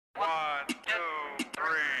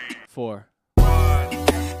4.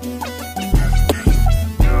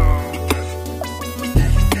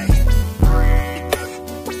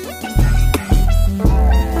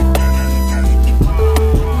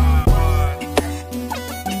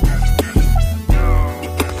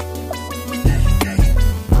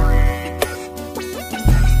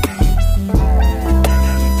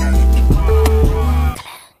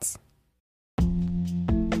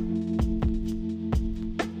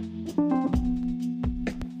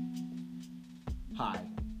 Hi,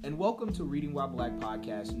 and welcome to Reading While Black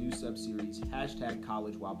Podcast's new sub-series,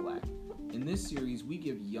 #CollegeWhileBlack. In this series, we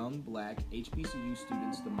give young Black HBCU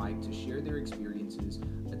students the mic to share their experiences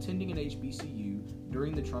attending an HBCU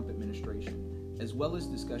during the Trump administration, as well as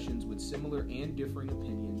discussions with similar and differing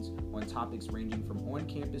opinions on topics ranging from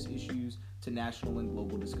on-campus issues to national and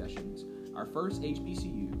global discussions. Our first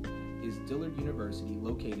HBCU is Dillard University,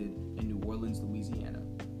 located in New Orleans, Louisiana.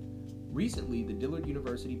 Recently, the Dillard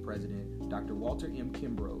University president, Dr. Walter M.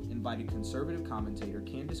 Kimbrough, invited conservative commentator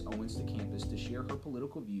Candace Owens to campus to share her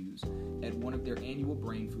political views at one of their annual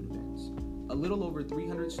Brain Food events. A little over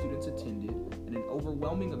 300 students attended, and an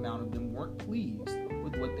overwhelming amount of them weren't pleased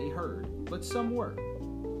with what they heard, but some were.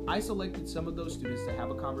 I selected some of those students to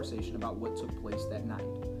have a conversation about what took place that night.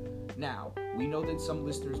 Now, we know that some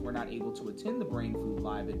listeners were not able to attend the Brain Food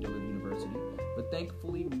Live at Dillard University, but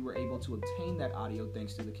thankfully we were able to obtain that audio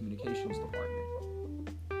thanks to the communications department.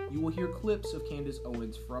 You will hear clips of Candace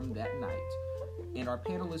Owens from that night, and our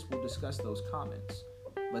panelists will discuss those comments.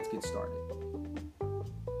 Let's get started.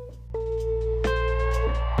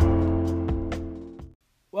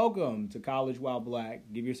 Welcome to College While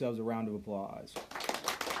Black. Give yourselves a round of applause.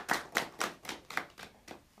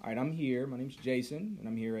 All right, I'm here. My name's Jason, and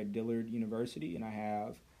I'm here at Dillard University, and I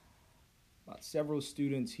have about several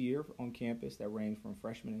students here on campus that range from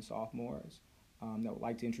freshmen and sophomores that would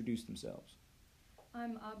like to introduce themselves.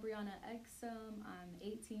 I'm Aubriana Exum. I'm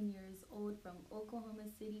 18 years old from Oklahoma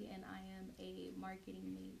City, and I am a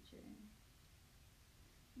marketing major.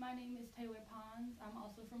 My name is Taylor Pons. I'm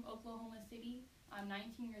also from Oklahoma City. I'm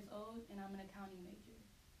 19 years old, and I'm an accounting major.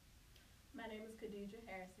 My name is Khadijah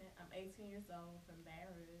Harrison. I'm 18 years old from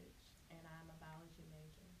Baton Rouge, and I'm a biology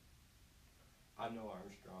major. I'm Noah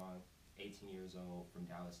Armstrong, 18 years old from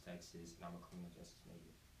Dallas, Texas, and I'm a criminal justice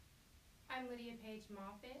major. I'm Lydia Paige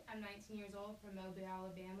Moffitt. I'm 19 years old from Mobile,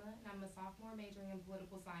 Alabama, and I'm a sophomore majoring in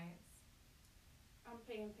political science. I'm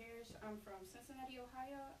Peyton Parrish. I'm from Cincinnati,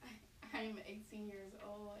 Ohio. I'm 18 years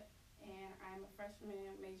old, and I'm a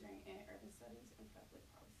freshman majoring in urban studies and public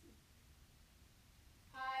policy.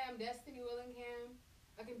 Hi, I'm Destiny Willingham,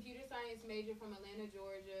 a computer science major from Atlanta,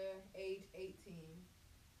 Georgia, age 18.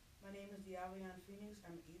 My name is Diavion Phoenix.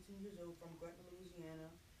 I'm 18 years old from Gretna, Louisiana.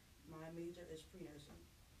 My major is pre-nursing.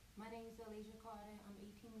 My name is Elijah Carter. I'm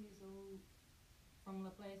 18 years old from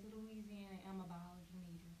La Plaza, Louisiana, and I'm a biology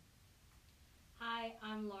major. Hi,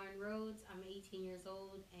 I'm Lauren Rhodes. I'm 18 years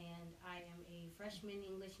old, and I am a freshman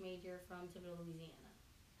English major from Thibodaux, Louisiana.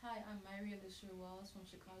 Hi, I'm Myria Lishur Walls from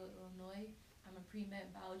Chicago, Illinois. I'm a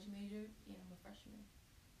pre-med biology major, and I'm a freshman.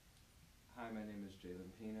 Hi, my name is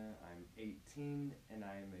Jalen Pena. I'm 18, and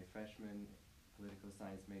I am a freshman political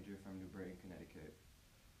science major from New Britain, Connecticut.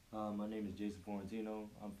 My name is Jason Florentino.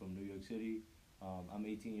 I'm from New York City. I'm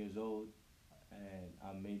 18 years old, and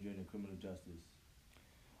I'm majoring in criminal justice.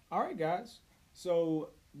 All right, guys.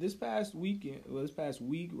 So this past week,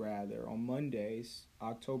 on Mondays,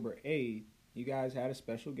 October 8th, you guys had a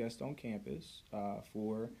special guest on campus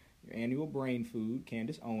for your annual Brain Food,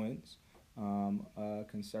 Candace Owens, a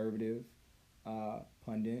conservative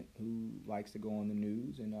pundit who likes to go on the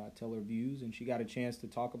news and tell her views, and she got a chance to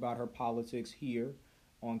talk about her politics here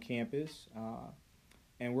on campus,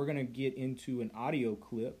 and we're going to get into an audio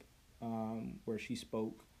clip where she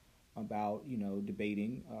spoke about,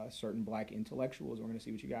 debating certain Black intellectuals. We're going to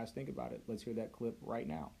see what you guys think about it. Let's hear that clip right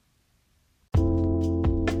now.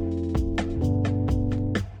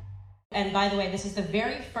 And by the way, this is the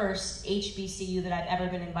very first HBCU that I've ever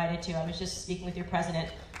been invited to. I was just speaking with your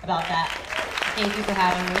president about that. Thank you for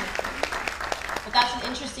having me. But that's an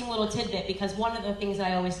interesting little tidbit, because one of the things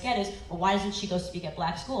that I always get is, well, why doesn't she go speak at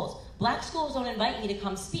Black schools? Black schools don't invite me to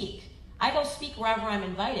come speak. I go speak wherever I'm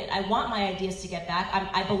invited. I want my ideas to get back.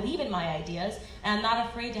 I believe in my ideas, and I'm not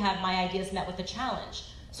afraid to have my ideas met with a challenge.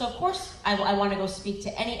 So of course I want to go speak to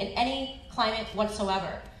in any climate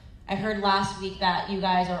whatsoever. I heard last week that you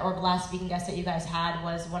guys, or last speaking guest that you guys had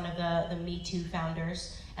was one of the Me Too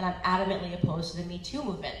founders, and I'm adamantly opposed to the Me Too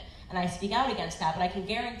movement. And I speak out against that, but I can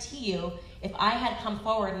guarantee you, if I had come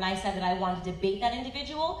forward and I said that I wanted to debate that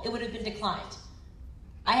individual, it would have been declined.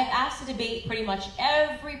 I have asked to debate pretty much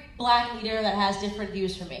every black leader that has different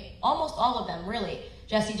views from me. Almost all of them, really.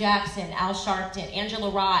 Jesse Jackson, Al Sharpton,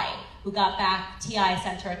 Angela Rye, who got back. T.I.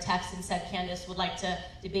 sent her a text and said, Candace would like to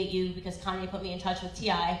debate you because Kanye put me in touch with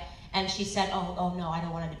T.I. And she said, oh no, I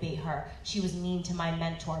don't want to debate her. She was mean to my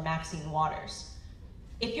mentor, Maxine Waters.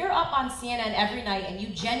 If you're up on CNN every night and you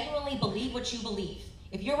genuinely believe what you believe,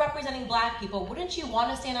 if you're representing black people, wouldn't you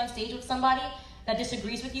want to stand on stage with somebody that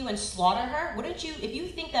disagrees with you and slaughter her? Wouldn't you, if you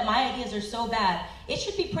think that my ideas are so bad, it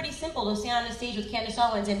should be pretty simple to stand on the stage with Candace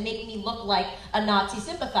Owens and make me look like a Nazi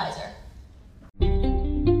sympathizer.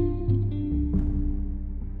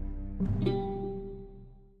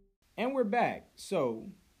 And we're back. So,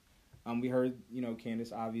 we heard,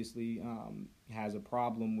 Candace obviously has a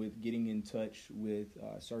problem with getting in touch with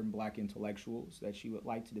certain black intellectuals that she would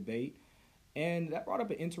like to debate. And that brought up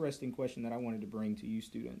an interesting question that I wanted to bring to you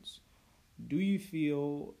students. Do you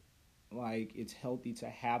feel like it's healthy to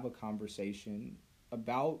have a conversation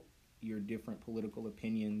about your different political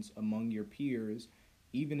opinions among your peers,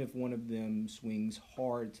 even if one of them swings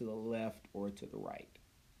hard to the left or to the right?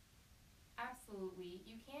 Absolutely.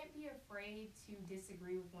 You can't be afraid to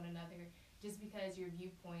disagree with one another just because your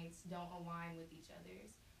viewpoints don't align with each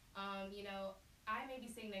other's. I may be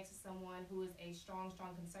sitting next to someone who is a strong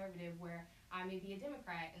conservative where I may be a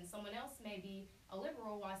Democrat and someone else may be a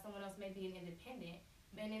liberal while someone else may be an independent.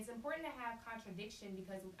 And it's important to have contradiction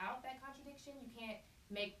because without that contradiction, you can't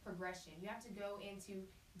make progression. You have to go into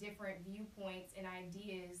different viewpoints and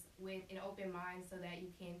ideas with an open mind so that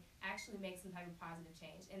you can actually make some type of positive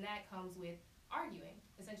change. And that comes with arguing,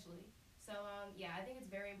 essentially. So, I think it's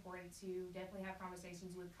very important to definitely have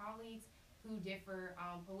conversations with colleagues who differ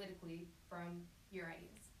politically from your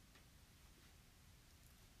ideas.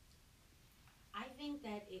 I think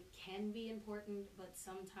that it can be important, but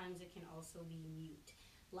sometimes it can also be mute.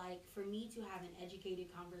 Like, for me to have an educated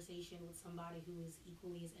conversation with somebody who is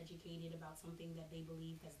equally as educated about something that they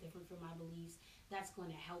believe that's different from my beliefs, that's going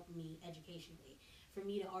to help me educationally. For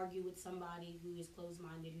me to argue with somebody who is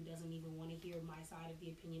closed-minded, who doesn't even want to hear my side of the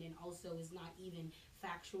opinion and also is not even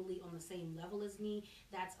factually on the same level as me,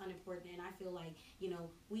 that's unimportant. And I feel like,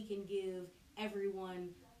 we can give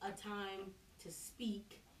everyone a time to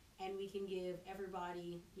speak, and we can give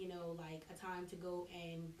everybody, a time to go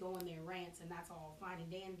on their rants, and that's all fine and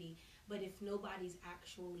dandy. But if nobody's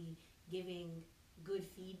actually giving good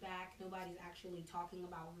feedback, nobody's actually talking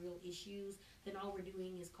about real issues, then all we're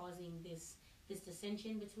doing is causing this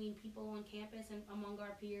dissension between people on campus and among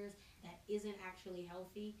our peers that isn't actually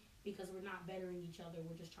healthy because we're not bettering each other.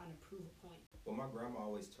 We're just trying to prove a point. Well, my grandma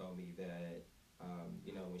always told me that,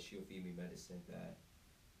 when she'll feed me medicine, that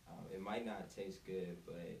it might not taste good,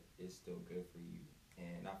 but it's still good for you.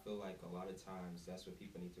 And I feel like a lot of times that's what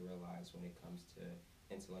people need to realize when it comes to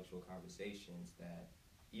intellectual conversations, that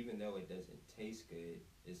even though it doesn't taste good,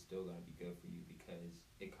 it's still going to be good for you because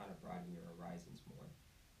it kind of broadens your horizons more.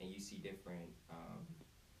 And you see different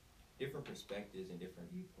perspectives and different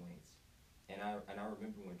viewpoints. And I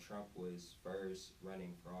remember when Trump was first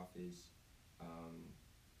running for office,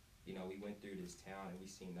 we went through this town and we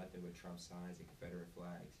seen nothing but Trump signs and Confederate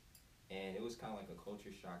flags. And it was kind of like a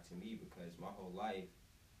culture shock to me because my whole life,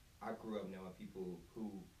 I grew up knowing people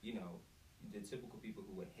who, the typical people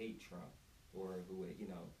who would hate Trump or who would,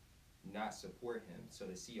 not support him. So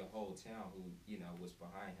to see a whole town who, was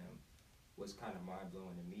behind him was kind of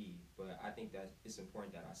mind-blowing to me. But I think that it's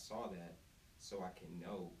important that I saw that so I can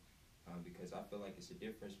know, because I feel like it's a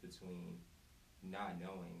difference between not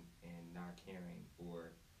knowing and not caring,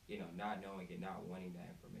 or, not knowing and not wanting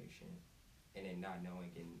that information, and then not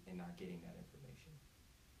knowing and not getting that information.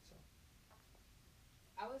 So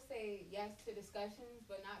I would say yes to discussions,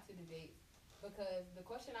 but not to debates. Because the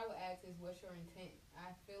question I would ask is, what's your intent?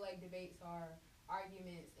 I feel like debates are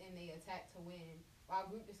arguments and they attack to win,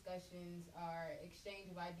 while group discussions are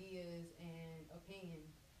exchange of ideas and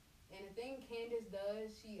opinions. And the thing Candace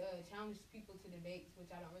does, she challenges people to debates,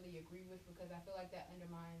 which I don't really agree with because I feel like that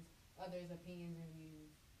undermines others' opinions and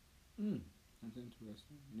views. That's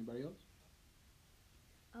interesting. Anybody else?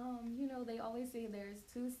 They always say there's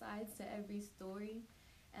two sides to every story.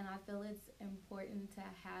 And I feel it's important to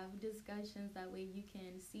have discussions. That way you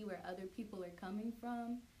can see where other people are coming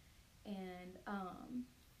from. And,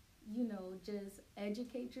 just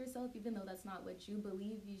educate yourself. Even though that's not what you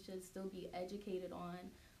believe, you should still be educated on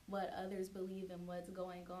what others believe and what's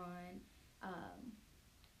going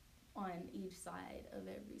on each side of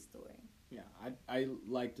every story. Yeah, I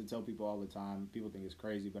like to tell people all the time, people think it's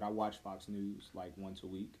crazy, but I watch Fox News like once a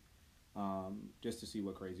week. Just to see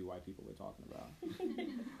what crazy white people are talking about.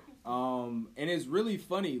 And it's really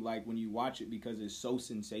funny, like, when you watch it because it's so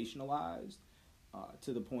sensationalized.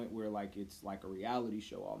 to the point where like it's like a reality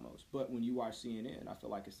show almost. But when you watch CNN, I feel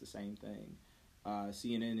like it's the same thing.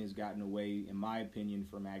 CNN has gotten away, in my opinion,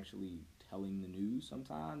 from actually telling the news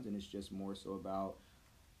sometimes, and it's just more so about,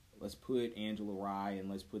 let's put Angela Rye and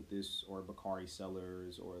let's put this, or Bakari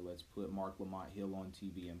Sellers, or let's put Mark Lamont Hill on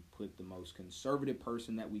TV and put the most conservative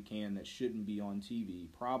person that we can that shouldn't be on TV,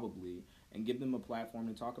 probably, and give them a platform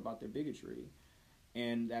to talk about their bigotry.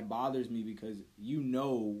 And that bothers me because you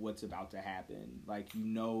know what's about to happen. Like, you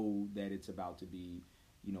know that it's about to be,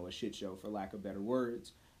 you know, a shit show, for lack of better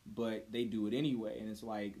words. But they do it anyway. And it's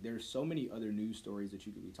like, there's so many other news stories that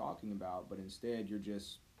you could be talking about, but instead you're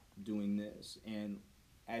just doing this. And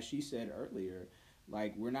as she said earlier,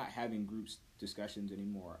 like, we're not having groups discussions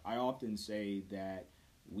anymore. I often say that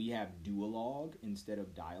we have duologue instead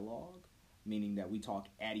of dialogue, meaning that we talk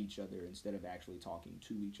at each other instead of actually talking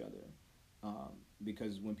to each other.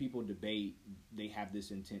 Because when people debate, they have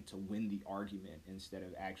this intent to win the argument instead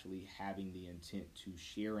of actually having the intent to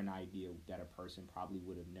share an idea that a person probably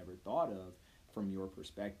would have never thought of from your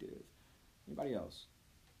perspective. Anybody else?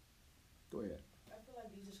 Go ahead. I feel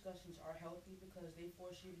like these discussions are healthy because they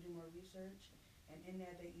force you to do more research, and in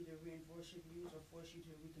that they either reinforce your views or force you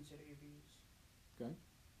to reconsider your views. Okay.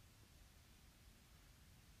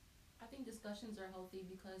 I think discussions are healthy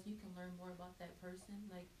because you can learn more about that person.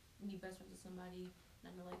 Like, when you best friends with somebody,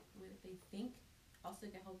 not know like what they think, also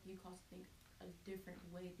can help you think a different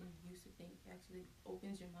way than you used to think. It actually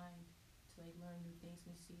opens your mind to like learn new things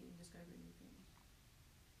and see and discover new things.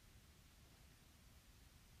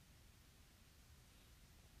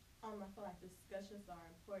 I feel like discussions are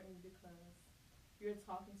important because you're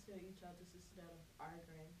talking to each other instead of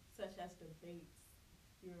arguing, such as debates.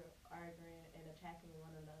 You're arguing and attacking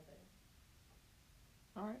one another.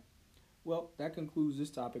 All right. Well, that concludes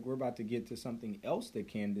this topic. We're about to get to something else that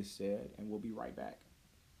Candace said, and we'll be right back.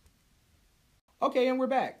 Okay, and we're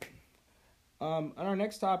back. On our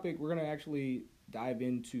next topic, we're going to actually dive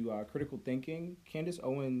into critical thinking. Candace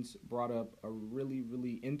Owens brought up a really,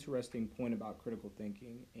 really interesting point about critical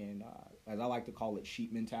thinking, and as I like to call it,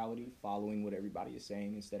 sheep mentality, following what everybody is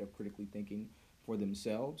saying instead of critically thinking for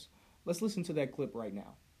themselves. Let's listen to that clip right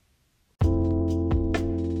now.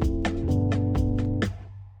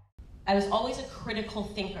 I was always a critical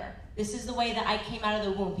thinker. This is the way that I came out of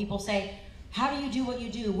the womb. People say, how do you do what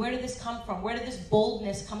you do? Where did this come from? Where did this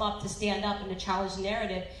boldness come up to stand up and to challenge the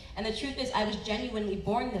narrative? And the truth is, I was genuinely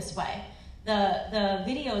born this way. The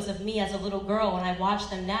videos of me as a little girl, when I watch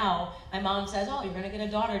them now, my mom says, oh, you're going to get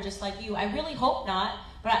a daughter just like you. I really hope not,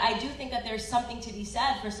 but I do think that there's something to be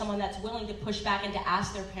said for someone that's willing to push back and to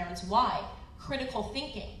ask their parents why. Critical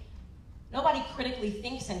thinking. Nobody critically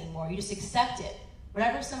thinks anymore. You just accept it.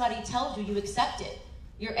 Whatever somebody tells you, you accept it.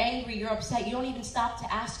 You're angry, you're upset. You don't even stop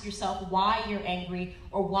to ask yourself why you're angry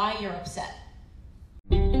or why you're upset.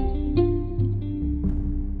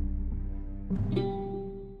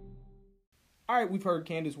 All right, we've heard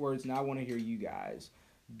Candace's words. Now I want to hear you guys.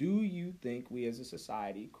 Do you think we as a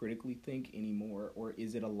society critically think anymore, or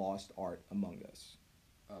is it a lost art among us?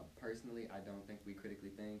 Personally, I don't think we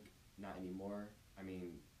critically think, not anymore. I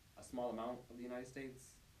mean, a small amount of the United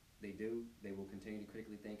States, they do. They will continue to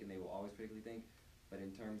critically think, and they will always critically think. But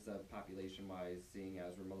in terms of population-wise, seeing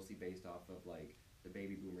as we're mostly based off of, like, the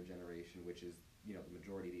baby boomer generation, which is, you know, the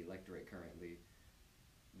majority of the electorate currently,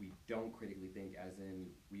 we don't critically think, as in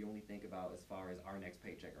we only think about as far as our next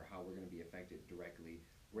paycheck or how we're going to be affected directly.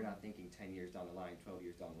 We're not thinking 10 years down the line, 12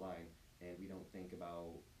 years down the line, and we don't think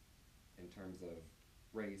about, in terms of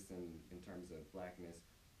race and in terms of blackness,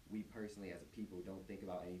 we personally as a people don't think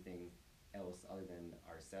about anything else other than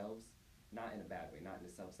ourselves, not in a bad way, not in a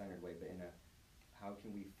self-centered way, but in a how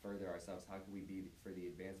can we further ourselves, how can we be for the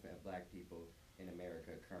advancement of black people in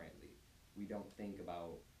America currently. We don't think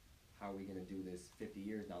about how are we going to do this 50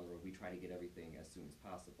 years down the road. We try to get everything as soon as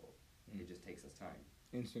possible. It just takes us time.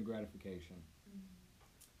 Instant gratification.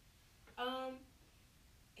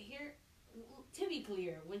 Here, to be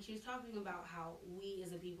clear, when she was talking about how we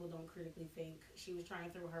as a people don't critically think, she was trying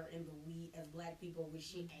to throw her in the we as black people, which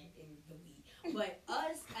she ain't in the we. But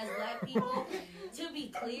us as black people, to be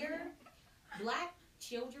clear, black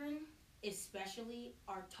children especially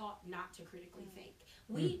are taught not to critically think.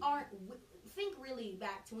 We aren't, think really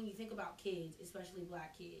back to when you think about kids, especially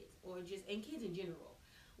black kids, or just, and kids in general.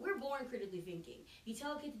 We're born critically thinking. You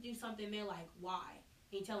tell a kid to do something, they're like, why?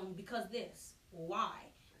 And you tell them, because this. Why?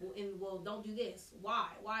 well, don't do this. Why?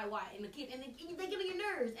 And the kid, and they get on your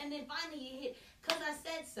nerves, and then finally you hit, cause I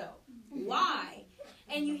said so. Why?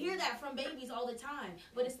 And you hear that from babies all the time.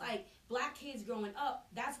 But it's like black kids growing up,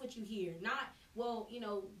 that's what you hear. Not, well,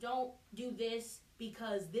 don't do this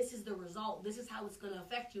because this is the result. This is how it's gonna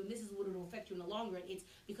affect you, and this is what it'll affect you in the long run. It's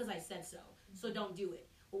because I said so. So don't do it.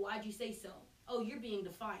 Well, why'd you say so? Oh, you're being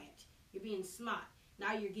defiant. You're being smart.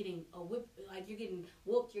 Now you're getting a whip, like you're getting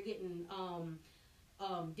whooped. You're getting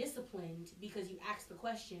disciplined because you asked the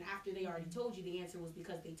question after they already told you the answer was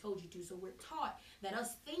because they told you to. So we're taught that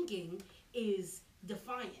us thinking is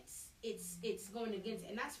defiance. It's going against,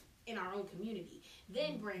 and that's in our own community.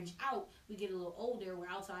 Then branch out, we get a little older, we're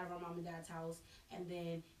outside of our mom and dad's house, and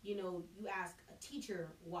then you ask a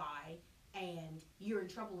teacher why, and you're in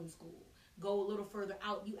trouble in school. Go a little further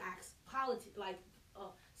out, you ask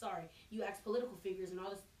you ask political figures and all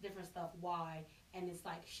this different stuff why, and it's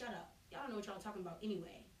like, shut up, y'all don't know what y'all talking about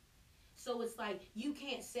anyway. So it's like, you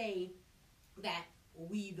can't say that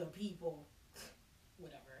we the people,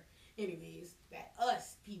 whatever, anyways, that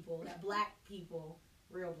us people, that black people,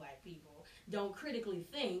 real black people, don't critically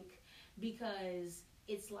think, because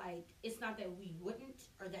it's like, it's not that we wouldn't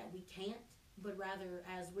or that we can't, but rather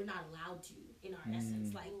as we're not allowed to in our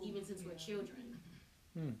essence, like even since we're children.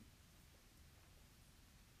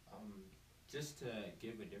 Just to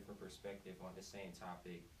give a different perspective on the same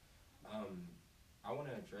topic, I want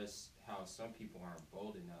to address how some people aren't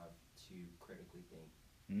bold enough to critically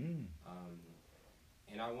think.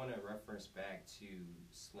 And I want to reference back to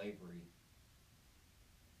slavery,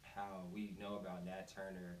 how we know about Nat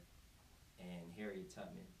Turner and Harriet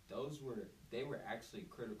Tubman. They were actually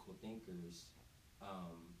critical thinkers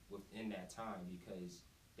within that time, because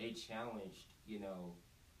they challenged,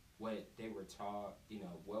 what they were taught,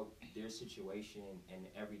 what their situation and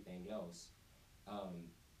everything else.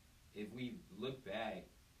 If we look back,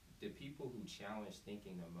 the people who challenge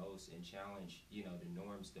thinking the most and challenge, the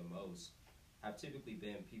norms the most have typically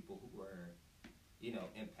been people who were,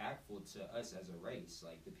 impactful to us as a race.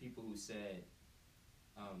 Like the people who said,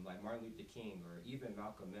 like Martin Luther King or even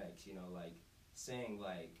Malcolm X, saying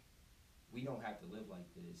we don't have to live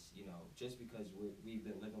like this, just because we've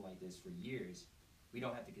been living like this for years, we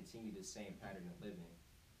don't have to continue the same pattern of living.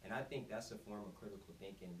 And I think that's a form of critical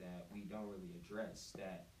thinking that we don't really address,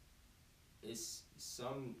 that it's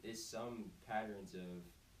some patterns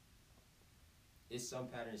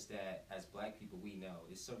that as black people we know.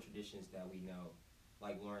 It's some traditions that we know,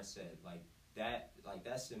 like Lauren said,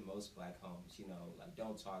 that's in most black homes,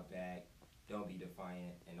 don't talk back, don't be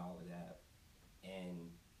defiant and all of that. And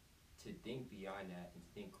to think beyond that and to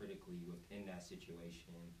think critically within that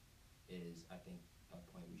situation is, I think, a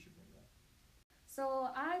point we should bring up. So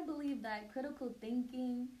I believe that critical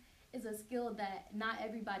thinking is a skill that not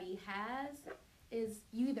everybody has. Is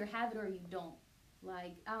you either have it or you don't.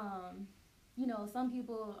 Some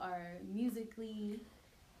people are musically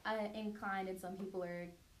inclined, and some people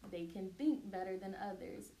they can think better than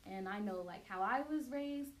others. And I know how I was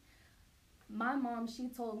raised, my mom, she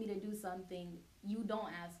told me to do something, you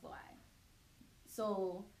don't ask why.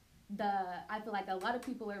 So I feel like a lot of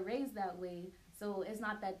people are raised that way. So it's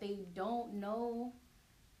not that they don't know.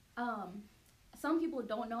 Some people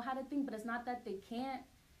don't know how to think, but it's not that they can't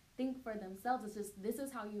think for themselves. It's just, this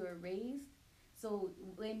is how you were raised. So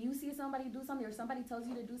when you see somebody do something or somebody tells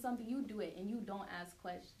you to do something, you do it and you don't ask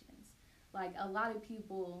questions. A lot of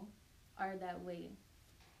people are that way.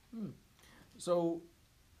 So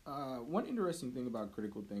one interesting thing about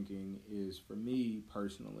critical thinking is, for me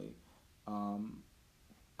personally,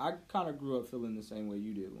 I kind of grew up feeling the same way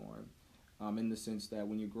you did, Lauren. In the sense that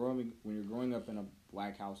when you're growing up in a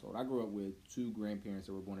black household, I grew up with two grandparents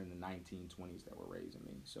that were born in the 1920s that were raising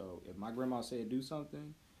me. So if my grandma said do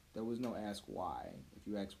something, there was no ask why. If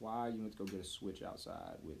you ask why, you went to go get a switch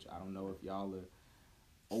outside, which I don't know if y'all are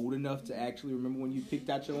old enough to actually remember when you picked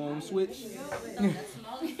out your own switch.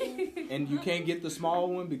 And you can't get the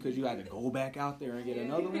small one because you had to go back out there and get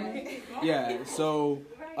another one. Yeah, so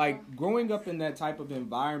growing up in that type of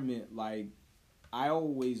environment, I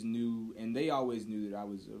always knew, and they always knew, that I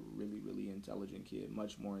was a really, really intelligent kid,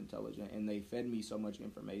 much more intelligent, and they fed me so much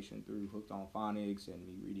information through Hooked on Phonics and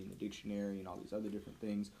me reading the dictionary and all these other different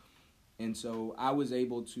things. And so I was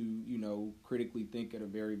able to, critically think at a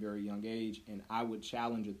very, very young age, and I would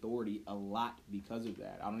challenge authority a lot because of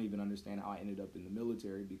that. I don't even understand how I ended up in the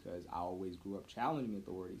military, because I always grew up challenging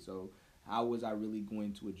authority. So how was I really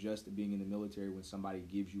going to adjust to being in the military when somebody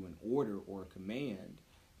gives you an order or a command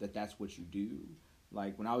that's what you do?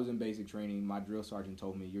 When I was in basic training, my drill sergeant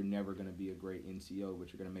told me, you're never going to be a great NCO,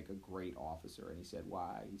 but you're going to make a great officer. And he said,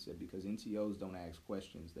 why? He said, because NCOs don't ask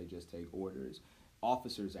questions, they just take orders.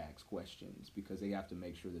 officers ask questions because they have to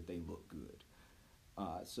make sure that they look good.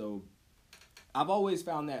 So I've always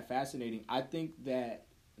found that fascinating. I think that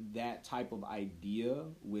that type of idea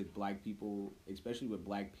with black people, especially with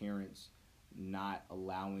black parents, not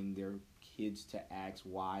allowing their kids to ask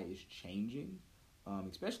why is changing,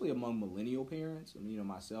 especially among millennial parents. I mean,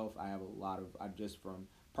 myself, I've just from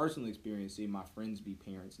personal experience seeing my friends be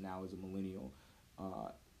parents now as a millennial,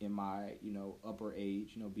 in my, upper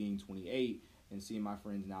age, being 28, and seeing my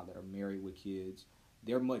friends now that are married with kids.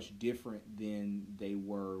 They're much different than they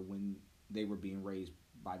were when they were being raised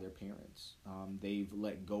by their parents. They've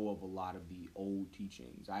let go of a lot of the old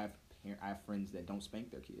teachings. I have friends that don't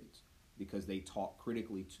spank their kids because they talk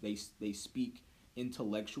critically. They speak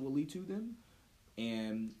intellectually to them,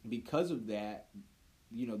 and because of that,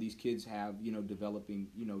 these kids have developing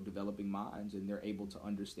minds, and they're able to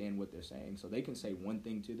understand what they're saying. So they can say one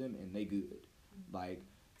thing to them and they good. Like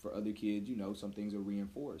for other kids, some things are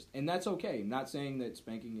reinforced, and that's okay. I'm not saying that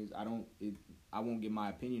spanking is. I won't give my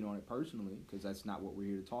opinion on it personally because that's not what we're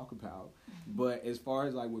here to talk about. But as far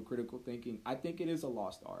as like with critical thinking, I think it is a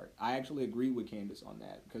lost art. I actually agree with Candace on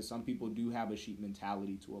that because some people do have a sheep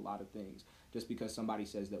mentality to a lot of things. Just because somebody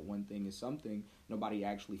says that one thing is something, nobody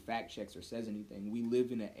actually fact checks or says anything. We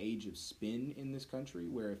live in an age of spin in this country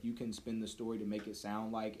where if you can spin the story to make it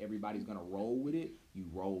sound like everybody's going to roll with it, you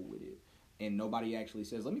roll with it. And nobody actually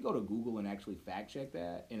says, let me go to Google and actually fact check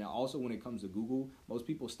that. And also when it comes to Google, most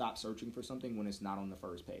people stop searching for something when it's not on the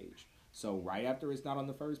first page. So right after it's not on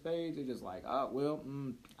the first page, they're just like,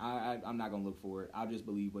 I'm not going to look for it. I'll just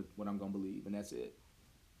believe what I'm going to believe, and that's it.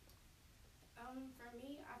 For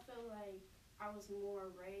me, I feel like I was more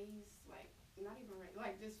raised, not even raised,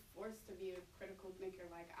 just forced to be a critical thinker.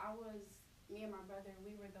 Me and my brother,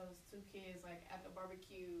 we were those two kids, at the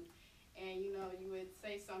barbecue, and, you would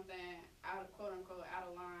say something quote unquote, out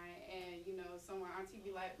of line, and, somewhere auntie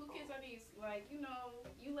be like, who kids are these?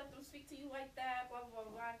 You let them speak to you like that, blah, blah,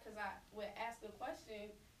 blah, because I would ask a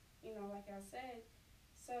question, like I said.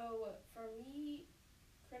 So, for me,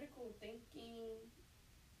 critical thinking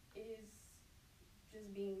is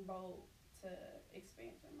just being bold to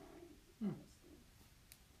expand your mind, honestly.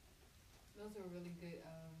 Those are really good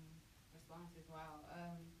responses. Wow.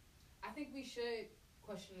 I think we should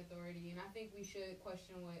question authority, and I think we should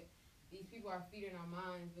question what these people are feeding our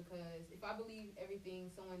minds, because if I believe everything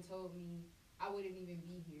someone told me, I wouldn't even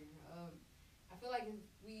be here. I feel like if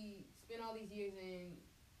we spent all these years in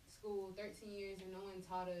school, 13 years, and no one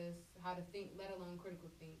taught us how to think, let alone critical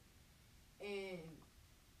think. And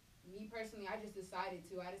me personally, I decided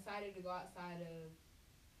to go outside of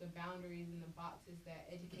the boundaries and the boxes that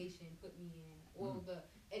education put me in, the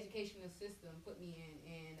educational system put me in,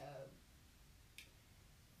 and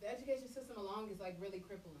the education system alone is really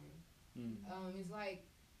crippling. It's like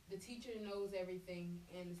the teacher knows everything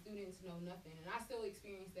and the students know nothing, and I still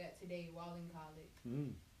experience that today while in college.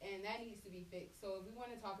 And that needs to be fixed. So if we want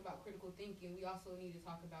to talk about critical thinking, we also need to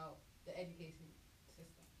talk about the education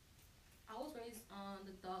system. I was raised on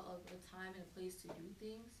the thought of a time and a place to do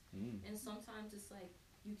things, and sometimes it's like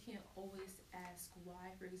you can't always ask why.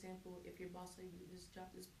 For example, if your boss said you just drop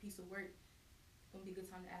this piece of work, it's gonna be a good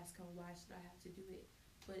time to ask him, why should I have to do it?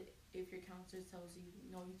 But if your counselor tells you,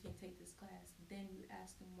 no, you can't take this class, then you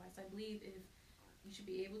ask them why. So I believe if you should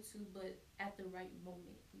be able to, but at the right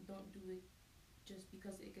moment. You don't do it just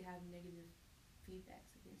because it could have negative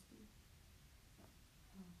feedbacks against you.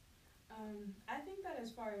 I think that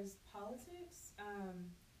as far as politics,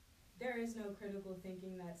 there is no critical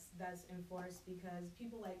thinking that's enforced, because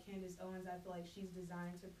people like Candace Owens, I feel like she's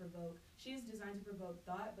designed to provoke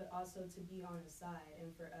thought, but also to be on the side,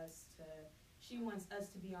 and she wants us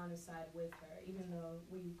to be on the side with her, even though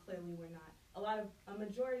we clearly were not. A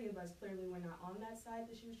majority of us clearly were not on that side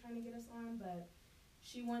that she was trying to get us on, but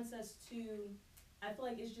she wants us to. I feel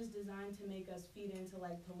like it's just designed to make us feed into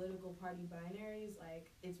political party binaries.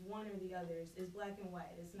 It's one or the other. It's black and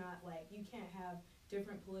white. It's not you can't have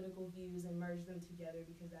different political views and merge them together,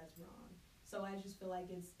 because that's wrong. So I just feel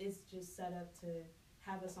like it's just set up to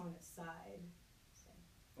have us on its side. So.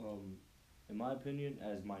 In my opinion,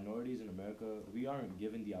 as minorities in America, we aren't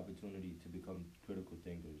given the opportunity to become critical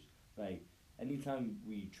thinkers. Anytime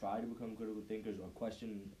we try to become critical thinkers or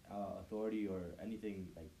question authority or anything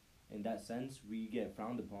in that sense, we get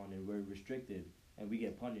frowned upon and we're restricted and we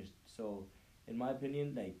get punished. So, in my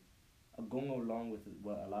opinion, going along with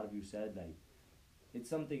what a lot of you said, it's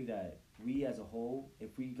something that we as a whole,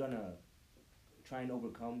 if we're gonna try and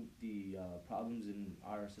overcome the problems in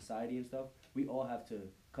our society and stuff, we all have to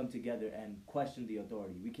come together and question the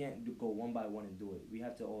authority. We can't go one by one and do it. We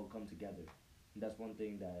have to all come together. And that's one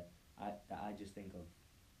thing that I just think of.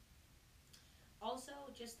 also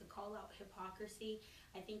just to call out hypocrisy.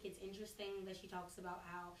 I think it's interesting that she talks about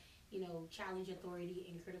how, challenge authority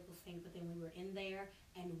and critical think, but then we were in there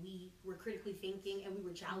and we were critically thinking and we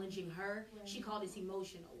were challenging her. Right. She called us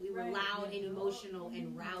emotional. We were loud and emotional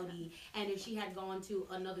and rowdy. And if she had gone to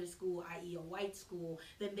another school, i.e. a white school,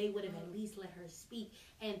 then they would have at least let her speak.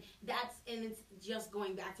 And it's just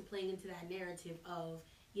going back to playing into that narrative of,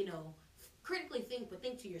 critically think, but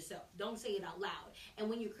think to yourself. Don't say it out loud. And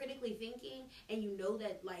when you're critically thinking and you know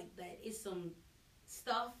that, that is some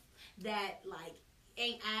stuff that,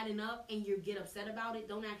 ain't adding up and you get upset about it,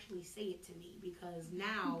 don't actually say it to me, because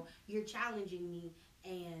now you're challenging me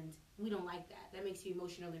and we don't like that. That makes you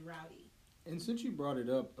emotional and rowdy. And since you brought it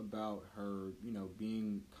up about her,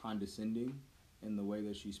 being condescending in the way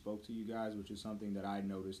that she spoke to you guys, which is something that I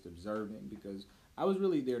noticed observing, because I was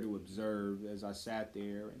really there to observe as I sat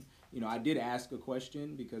there. And, I did ask a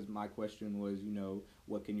question, because my question was,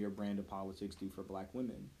 what can your brand of politics do for black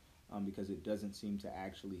women? Because it doesn't seem to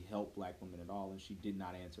actually help black women at all. And she did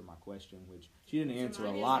not answer my question, which she didn't answer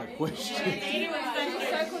a lot of questions.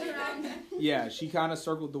 Yeah, she kind of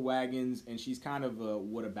circled the wagons, and she's kind of a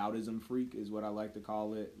whataboutism freak is what I like to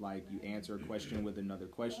call it. Like, you answer a question with another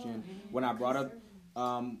question. When I brought up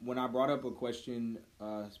a question,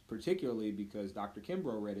 particularly because Dr.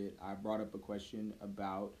 Kimbrough read it, I brought up a question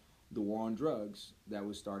about the war on drugs that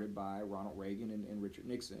was started by Ronald Reagan and Richard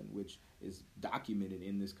Nixon, which is documented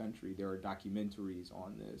in this country. There are documentaries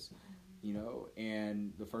on this,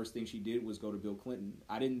 and the first thing she did was go to Bill Clinton.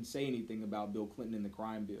 I didn't say anything about Bill Clinton in the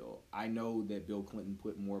crime bill. I know that Bill Clinton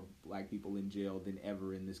put more black people in jail than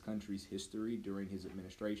ever in this country's history during his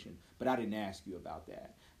administration, but I didn't ask you about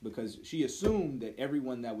that, because she assumed that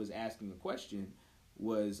everyone that was asking a question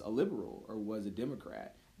was a liberal or was a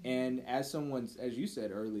Democrat. And as you said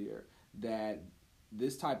earlier, that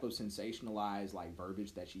this type of sensationalized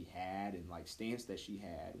verbiage that she had and stance that she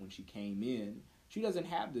had when she came in, she doesn't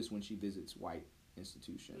have this when she visits white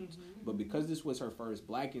institutions. Mm-hmm. But because this was her first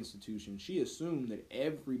black institution, she assumed that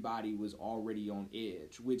everybody was already on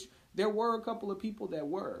edge, which there were a couple of people that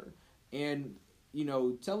were. And,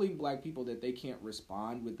 telling black people that they can't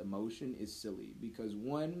respond with emotion is silly, because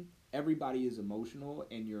one, everybody is emotional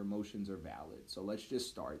and your emotions are valid. So let's just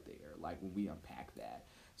start there, when we unpack that.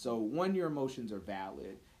 So one, your emotions are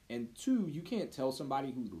valid. And two, you can't tell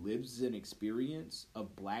somebody who lives an experience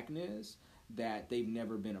of blackness that they've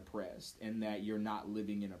never been oppressed and that you're not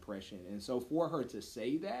living in oppression. And so for her to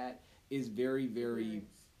say that is very, very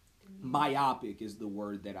myopic is the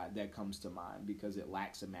word that comes to mind, because it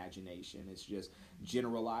lacks imagination. It's just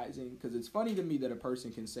generalizing, because it's funny to me that a person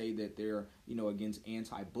can say that they're against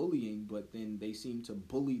anti-bullying, but then they seem to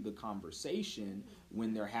bully the conversation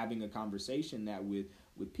when they're having a conversation that with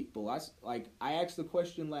people. I asked the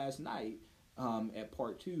question last night at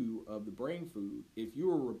part 2 of the Brain Food. If you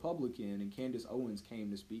were a Republican and Candace Owens came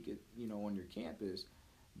to speak at on your campus,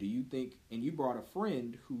 do you think, and you brought a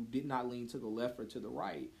friend who did not lean to the left or to the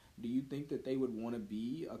right, do you think that they would want to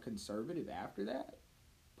be a conservative after that?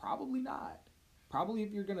 Probably not. Probably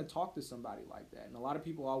if you're going to talk to somebody like that. And a lot of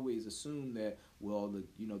people always assume that,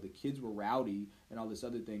 the kids were rowdy and all this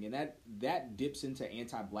other thing. And that dips into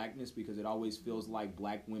anti-blackness, because it always feels like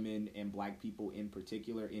black women and black people in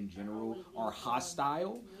particular, in general, are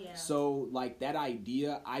hostile. Yeah. So, that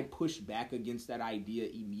idea, I push back against that idea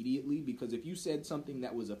immediately, because if you said something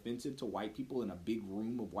that was offensive to white people in a big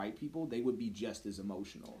room of white people, they would be just as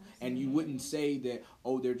emotional. Absolutely. And you wouldn't say that,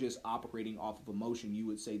 they're just operating off of emotion. You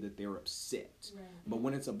would say that they're upset. Right. But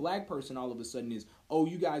when it's a black person, all of a sudden is,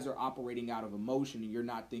 you guys are operating out of emotion and you're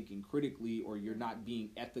not thinking critically, or you're not being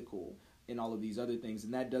ethical and all of these other things.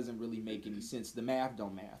 And that doesn't really make any sense. The math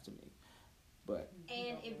don't math to me.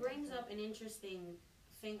 And it brings up an interesting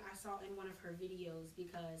thing I saw in one of her videos,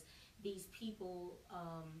 because these people,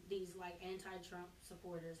 these anti-Trump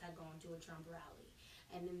supporters had gone to a Trump rally.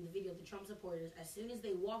 And in the video, the Trump supporters, as soon as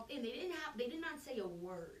they walked in, they did not say a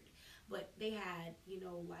word. But they had,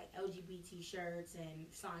 LGBT shirts and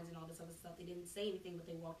signs and all this other stuff. They didn't say anything, but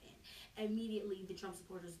they walked in. Immediately, the Trump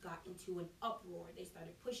supporters got into an uproar. They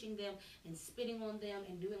started pushing them and spitting on them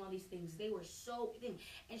and doing all these things. They were so...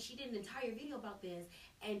 And she did an entire video about this.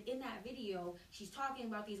 And in that video, she's talking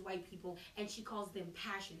about these white people, and she calls them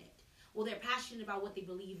passionate. Well, they're passionate about what they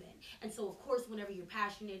believe in. And so, of course, whenever you're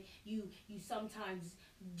passionate, you sometimes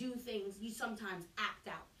do things, you sometimes act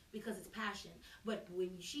out, because it's passion. But when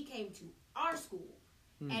she came to our school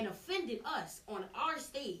and offended us on our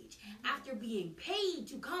stage after being paid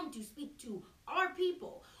to come to speak to our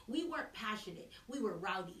people. We weren't passionate. We were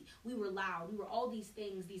rowdy. We were loud. We were all these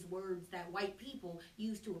things, these words that white people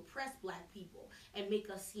use to oppress black people and make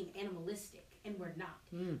us seem animalistic, and we're not.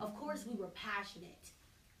 Of course, we were passionate.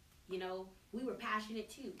 You know, we were passionate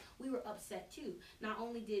too. We were upset too. Not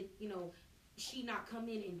only did, she not come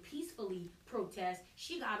in and peacefully protest,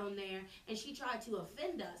 she got on there and she tried to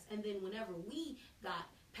offend us. And then whenever we got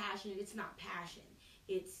passionate, it's not passion.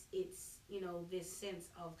 It's this sense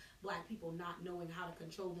of black people not knowing how to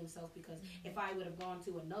control themselves, because if I would have gone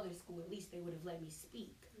to another school, at least they would have let me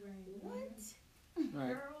speak. Right. What? Right.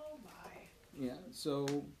 Girl, bye. Yeah,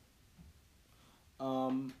 so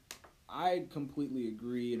I completely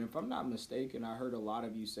agree, and if I'm not mistaken, I heard a lot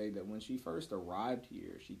of you say that when she first arrived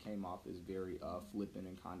here, she came off as very flippant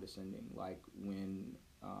and condescending, like when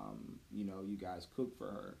you guys cooked for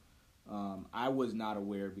her. I was not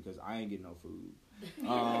aware because I ain't getting no food.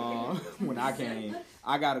 When I came,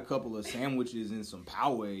 I got a couple of sandwiches and some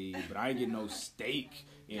Poway, but I ain't getting no steak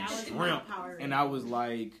and shrimp. And I was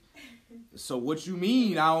like, so what you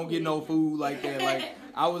mean I don't get no food like that? Like,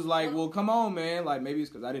 I was like, well, come on, man. Like, maybe it's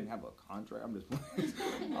because I didn't have a contract. I'm just playing.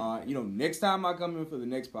 Next time I come in for the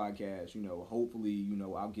next podcast, hopefully,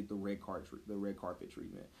 I'll get the red carpet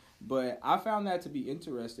treatment. But I found that to be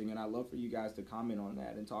interesting, and I'd love for you guys to comment on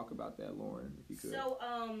that and talk about that, Lauren, if you could.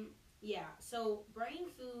 So Brain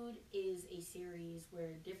Food is a series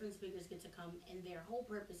where different speakers get to come, and their whole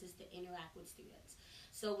purpose is to interact with students.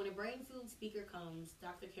 So when a Brain Food speaker comes,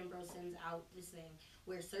 Dr. Kimbrough sends out this thing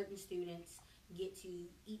where certain students get to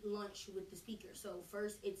eat lunch with the speaker. So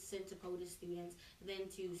first it's sent to POTUS students, then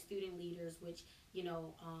to student leaders, which,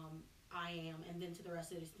 I am, and then to the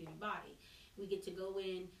rest of the student body. We get to go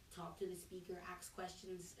in, talk to the speaker, ask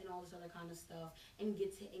questions, and all this other kind of stuff, and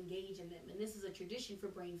get to engage in them. And this is a tradition for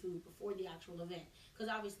Brain Food before the actual event, because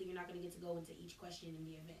obviously you're not going to get to go into each question in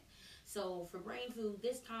the event. So for Brain Food,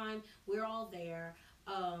 this time, we're all there.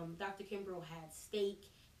 Dr. Kimbrough had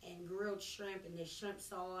steak and grilled shrimp and this shrimp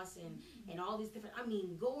sauce and all these different,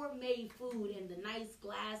 gourmet food, and the nice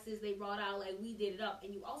glasses they brought out, like we did it up.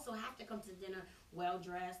 And you also have to come to dinner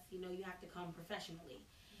well-dressed. You have to come professionally.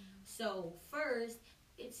 So first,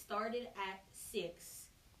 it started at 6.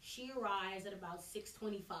 She arrives at about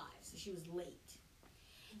 6:25, so she was late.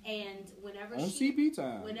 And whenever CP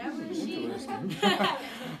time. Whenever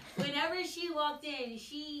she walked in,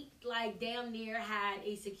 she like damn near had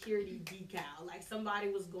a security decal, like somebody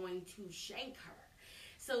was going to shank her.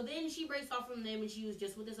 So then she breaks off from them, and she was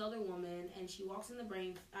just with this other woman, and she walks in in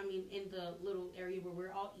the little area where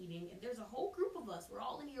we're all eating, and there's a whole group of us. We're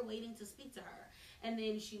all in here waiting to speak to her. And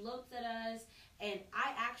then she looked at us, and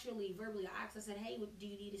I actually verbally asked, I said, hey, do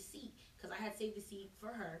you need a seat? Because I had saved the seat for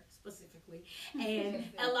her specifically. And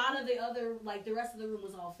a lot of the rest of the room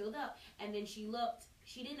was all filled up. And then she looked.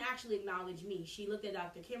 She didn't actually acknowledge me. She looked at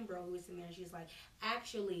Dr. Kimbrough, who was sitting there, and she was like,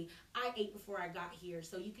 actually, I ate before I got here,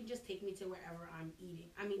 so you can just take me to wherever I'm eating.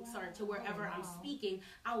 To wherever I'm speaking.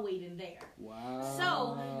 I'll wait in there. Wow.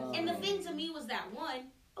 So, and the thing to me was that,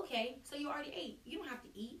 one, okay, so you already ate. You don't have to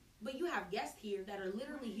eat, but you have guests here that are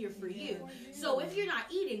literally here for you. So if you're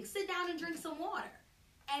not eating, sit down and drink some water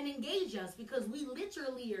and engage us, because we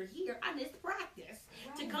literally are here. I missed practice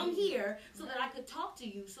to come here so that I could talk to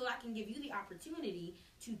you, so I can give you the opportunity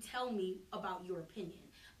to tell me about your opinion.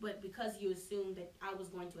 But because you assumed that I was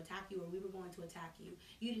going to attack you, or we were going to attack you,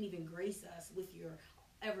 you didn't even grace us with your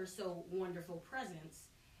ever so wonderful presence,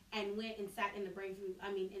 and went and sat in the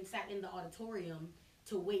auditorium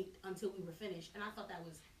to wait until we were finished. And I thought that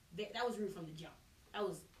was rude from the jump. That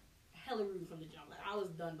was hella rude from the jump. Like, I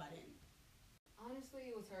was done by then. Honestly,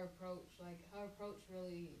 it was her approach. Like, her approach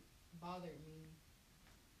really bothered me.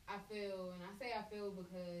 I feel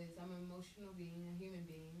because I'm an emotional being, a human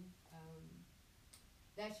being,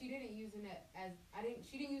 that she didn't use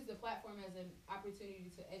she didn't use the platform as an opportunity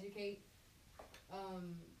to educate. All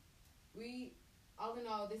in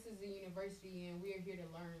all, this is a university, and we are here to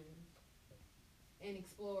learn and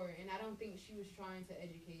explore. And I don't think she was trying to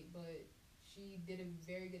educate, but she did a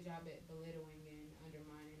very good job at belittling and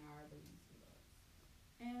undermining our beliefs.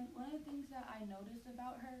 And one of the things that I noticed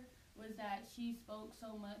about her was that she spoke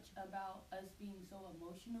so much about us being so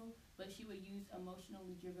emotional, but she would use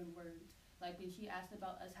emotionally driven words. Like when she asked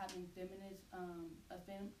about us having a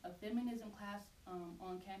feminism class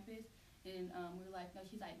on campus, and we were like, no,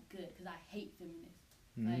 she's like, good, because I hate feminists.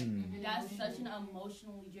 Like, that's such an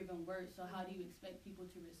emotionally driven word, so how do you expect people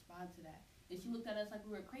to respond to that? And she looked at us like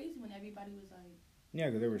we were crazy when everybody was like... Yeah,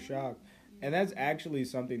 because they were shocked. And that's actually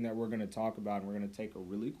something that we're going to talk about, and we're going to take a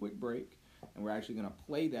really quick break. And we're actually going to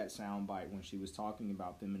play that soundbite when she was talking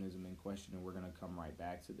about feminism in question, and we're going to come right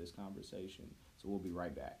back to this conversation. So we'll be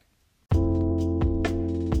right back.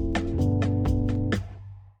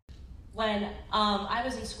 When I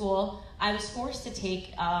was in school, I was forced to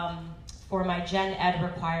take, for my gen ed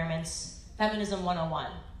requirements, Feminism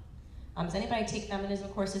 101. Does anybody take feminism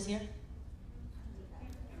courses here?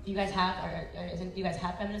 Do you guys have, do you guys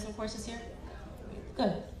have feminism courses here?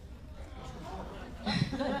 Good.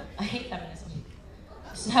 Good. I hate feminism.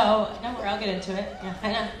 So, don't worry, I'll get into it. Yeah,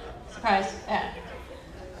 I know. Surprise. Yeah.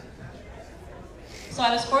 So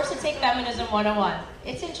I was forced to take Feminism 101.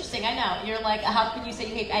 It's interesting, I know. You're like, how can you say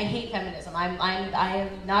you hate? I hate feminism. I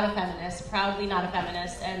am not a feminist, proudly not a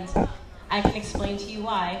feminist, and I can explain to you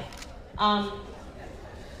why.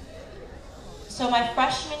 So my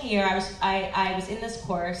freshman year, I was in this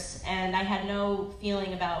course, and I had no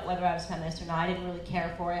feeling about whether I was feminist or not. I didn't really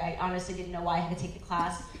care for it. I honestly didn't know why I had to take the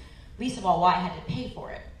class. Least of all, why I had to pay for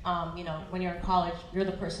it. When you're in college, you're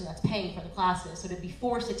the person that's paying for the classes. So to be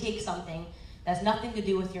forced to take something that has nothing to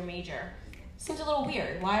do with your major seems a little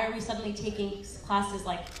weird. Why are we suddenly taking classes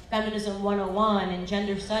like Feminism 101 and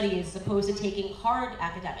Gender Studies as opposed to taking hard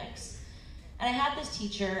academics? And I had this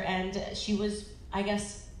teacher, and she was, I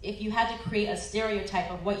guess, if you had to create a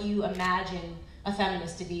stereotype of what you imagine a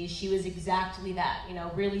feminist to be, she was exactly that.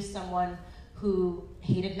 Really someone who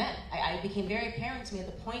hated men. It became very apparent to me at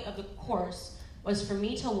the point of the course was for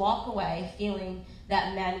me to walk away feeling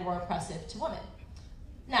that men were oppressive to women.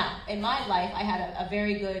 Now, in my life, I had a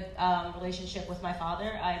very good relationship with my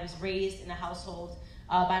father. I was raised in a household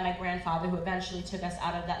by my grandfather, who eventually took us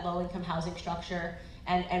out of that low-income housing structure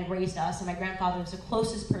and raised us. And my grandfather was the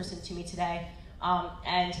closest person to me today.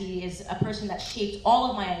 And he is a person that shaped all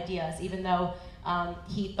of my ideas, even though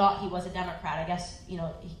he thought he was a Democrat. I guess,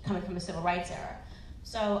 coming from the civil rights era.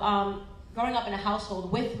 So growing up in a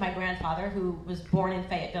household with my grandfather, who was born in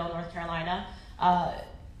Fayetteville, North Carolina,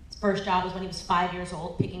 his first job was when he was 5 years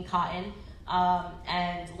old, picking cotton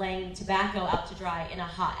and laying tobacco out to dry in a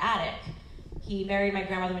hot attic. He married my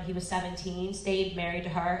grandmother when he was 17, stayed married to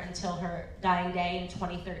her until her dying day in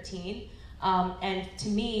 2013. And to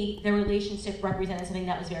me, their relationship represented something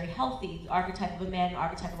that was very healthy. The archetype of a man, the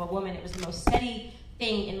archetype of a woman. It was the most steady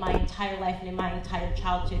thing in my entire life and in my entire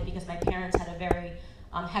childhood, because my parents had a very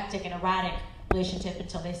hectic and erratic relationship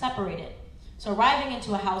until they separated. So arriving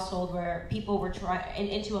into a household where people were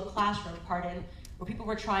into a classroom, where people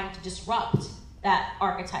were trying to disrupt that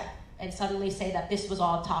archetype and suddenly say that this was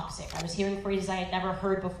all toxic. I was hearing phrases I had never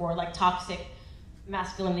heard before, like toxic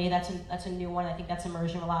masculinity. That's a new one. I think that's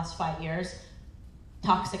emerged in the last 5 years.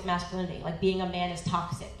 Toxic masculinity, like being a man is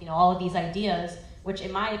toxic. All of these ideas, which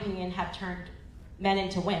in my opinion have turned men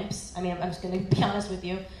into wimps. I'm just going to be honest with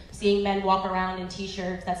you. Seeing men walk around in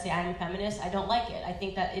t-shirts that say I'm a feminist, I don't like it. I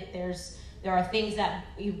think that there are things that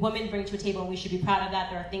women bring to a table and we should be proud of that.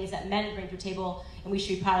 There are things that men bring to a table and we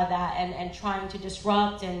should be proud of that. And trying to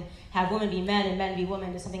disrupt and have women be men and men be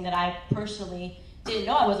women is something that I personally didn't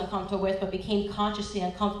know I wasn't comfortable with, but became consciously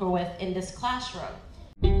uncomfortable with in this classroom.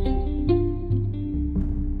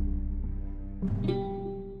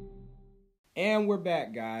 And we're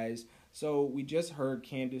back, guys. So we just heard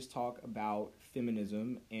Candace talk about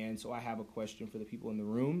feminism, and so I have a question for the people in the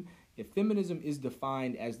room. If feminism is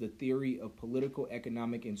defined as the theory of political,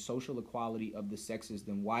 economic, and social equality of the sexes,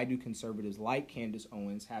 then why do conservatives like Candace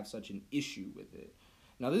Owens have such an issue with it?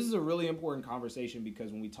 Now, this is a really important conversation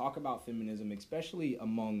because when we talk about feminism, especially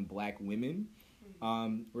among black women,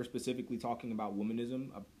 we're specifically talking about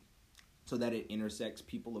womanism so that it intersects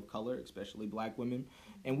people of color, especially black women.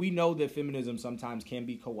 And we know that feminism sometimes can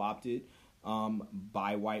be co-opted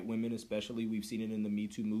by white women, especially. We've seen it in the Me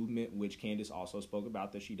Too movement, which Candace also spoke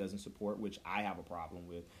about that she doesn't support, which I have a problem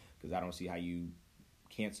with because I don't see how you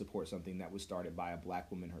can't support something that was started by a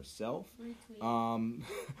black woman herself.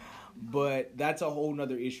 But that's a whole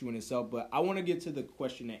nother issue in itself. But I want to get to the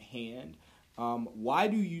question at hand. Why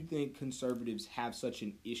do you think conservatives have such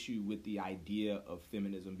an issue with the idea of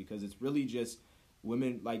feminism? Because it's really just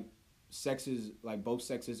women, like sexes, like both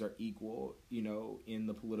sexes are equal, in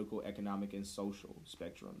the political, economic, and social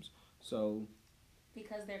spectrums. So,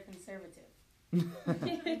 because they're conservative.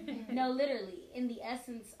 No, literally, in the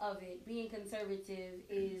essence of it, being conservative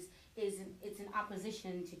it's an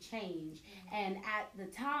opposition to change. And at the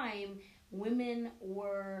time, women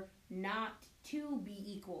were not to be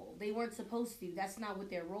equal. They weren't supposed to. That's not what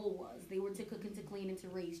their role was. They were to cook and to clean and to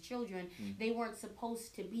raise children. They weren't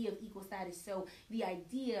supposed to be of equal status. So the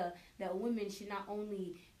idea that women should not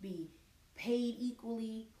only be paid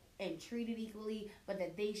equally and treated equally, but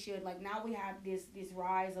that they should, like, now we have this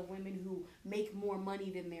rise of women who make more money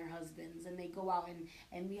than their husbands, and they go out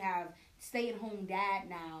and we have stay-at-home dad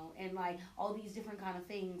now, and like all these different kind of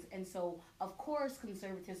things. And so of course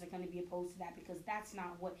conservatives are going to be opposed to that, because that's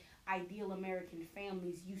not what ideal American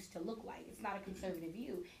families used to look like. It's not a conservative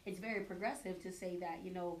view. It's very progressive to say that,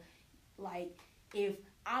 you know, like, if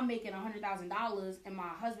I'm making $100,000 and my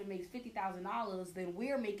husband makes $50,000, then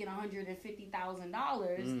we're making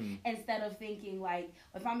 $150,000 instead of thinking like,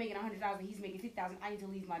 if I'm making $100,000, he's making $50,000, I need to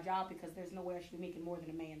leave my job because there's no way I should be making more than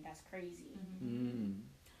a man. That's crazy.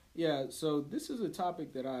 Yeah, so this is a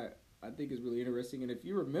topic that I think is really interesting. And if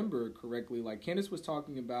you remember correctly, like Candace was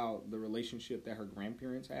talking about the relationship that her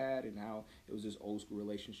grandparents had and how it was this old school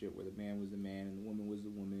relationship where the man was the man and the woman was the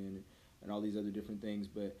woman and all these other different things.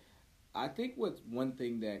 But I think what's one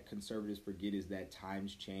thing that conservatives forget is that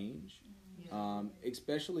times change,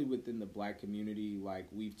 especially within the black community. Like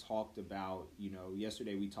we've talked about, you know,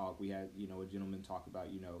 yesterday we had, you know, a gentleman talk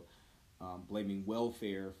about, you know, blaming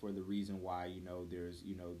welfare for the reason why, you know, there's,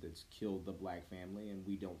 you know, that's killed the black family. And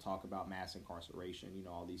we don't talk about mass incarceration, you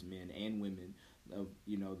know, all these men and women of,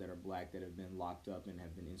 you know, that are black that have been locked up and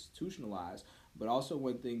have been institutionalized. But also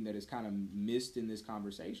one thing that is kind of missed in this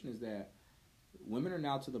conversation is that women are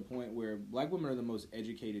now to the point where black women are the most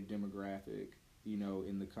educated demographic, you know,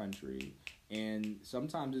 in the country. And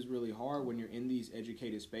sometimes it's really hard when you're in these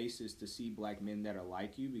educated spaces to see black men that are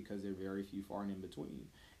like you, because they're very few, far and in between.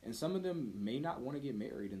 And some of them may not want to get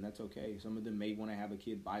married, and that's okay. Some of them may want to have a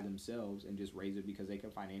kid by themselves and just raise it because they can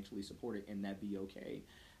financially support it, and that'd be okay.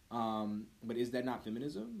 But is that not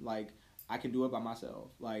feminism? Like, I can do it by myself.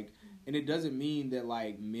 Like, and it doesn't mean that,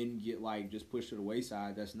 like, men get, like, just pushed to the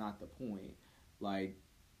wayside. That's not the point. Like,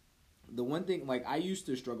 the one thing, like, I used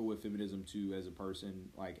to struggle with feminism, too, as a person,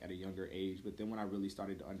 like, at a younger age. But then when I really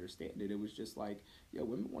started to understand it, it was just like, yeah,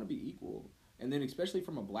 women want to be equal. And then especially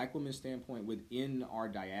from a black woman's standpoint within our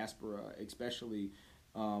diaspora, especially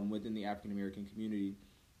within the African American community,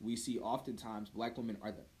 we see oftentimes black women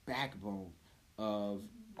are the backbone of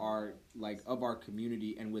our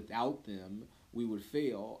community, and without them, we would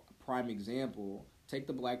fail. Prime example, take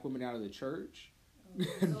the black women out of the church,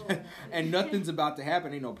 and nothing's about to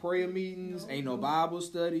happen. Ain't no prayer meetings, ain't no Bible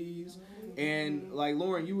studies. And like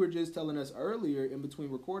Lauren, you were just telling us earlier in between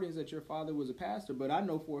recordings that your father was a pastor, but I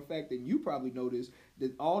know for a fact that you probably noticed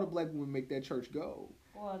that all the black women make that church go.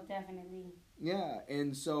 Well, definitely. Yeah,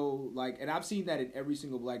 and so like, and I've seen that in every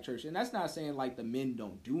single black church, and that's not saying like the men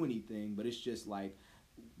don't do anything, but it's just like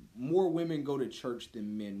more women go to church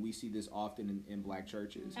than men. We see this often in black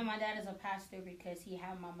churches. And my dad is a pastor because he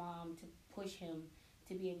had my mom to push him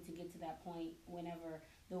to be able to get to that point whenever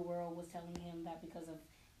the world was telling him that because of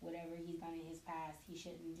whatever he's done in his past, he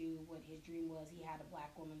shouldn't do what his dream was. He had a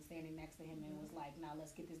black woman standing next to him and was like, "Now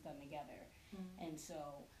let's get this done together." And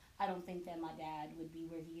so I don't think that my dad would be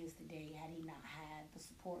where he is today had he not had the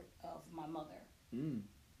support of my mother.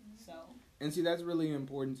 So. And see, that's really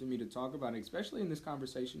important to me to talk about, especially in this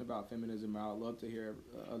conversation about feminism. I'd love to hear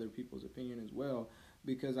other people's opinion as well,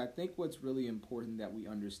 because I think what's really important that we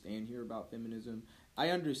understand here about feminism, I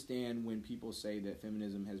understand when people say that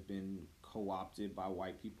feminism has been co-opted by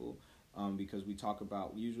white people, because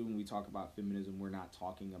usually when we talk about feminism, we're not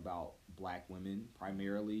talking about black women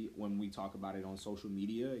primarily. When we talk about it on social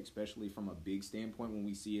media, especially from a big standpoint, when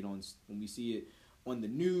we see it on the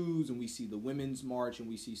news and we see the Women's March and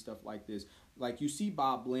we see stuff like this, like you see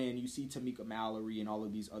Bob Bland, you see Tamika Mallory and all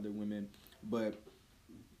of these other women, but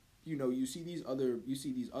you know, you see these other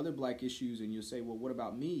black issues and you'll say, well, what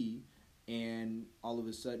about me? And all of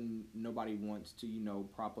a sudden nobody wants to, you know,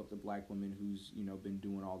 prop up the black woman who's, you know, been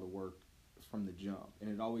doing all the work from the jump. And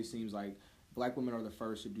it always seems like black women are the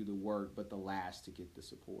first to do the work but the last to get the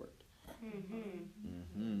support.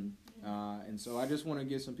 And so I just want to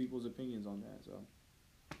get some people's opinions on that. So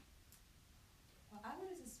I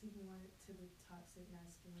wanted to speak more to the toxic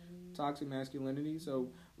masculinity. Toxic masculinity.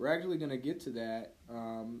 So we're actually going to get to that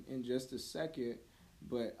in just a second.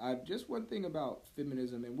 But just one thing about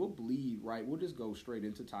feminism, and we'll bleed, right? We'll just go straight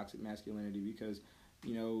into toxic masculinity because,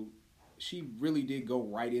 you know, she really did go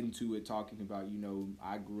right into it talking about, you know,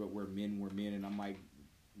 I grew up where men were men, and I'm like,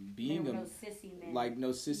 being no sissy men. Like no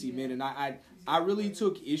sissy men. And I really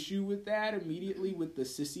took issue with that immediately with the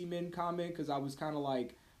sissy men comment, because I was kind of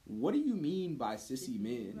like, what do you mean by sissy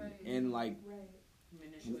men? Right. And like,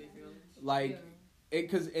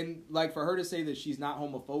 like for her to say that she's not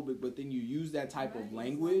homophobic, but then you use that type of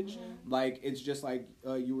language, like it's just like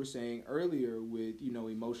you were saying earlier with, you know,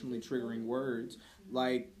 emotionally triggering words,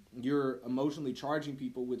 like you're emotionally charging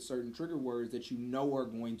people with certain trigger words that you know are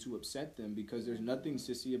going to upset them, because there's nothing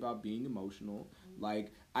sissy about being emotional.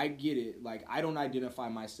 Like, I get it. Like, I don't identify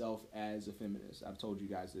myself as a feminist. I've told you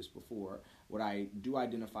guys this before. What I do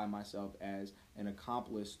identify myself as an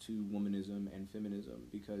accomplice to womanism and feminism,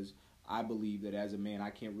 because I believe that as a man,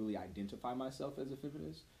 I can't really identify myself as a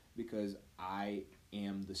feminist because I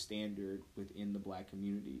am the standard within the black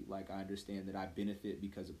community. Like, I understand that I benefit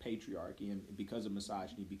because of patriarchy and because of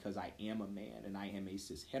misogyny, because I am a man and I am a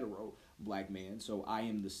cis hetero black man. So I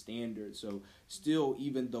am the standard. So still,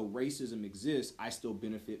 even though racism exists, I still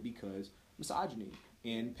benefit because misogyny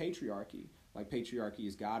and patriarchy. Like, patriarchy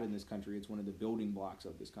is God in this country. It's one of the building blocks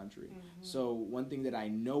of this country. Mm-hmm. So one thing that I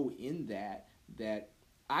know in that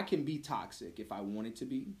I can be toxic if I wanted to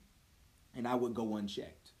be, and I would go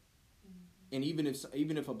unchecked. Mm-hmm. And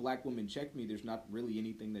even if a black woman checked me, there's not really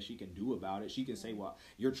anything that she can do about it. She can say, well,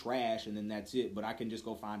 you're trash, and then that's it. But I can just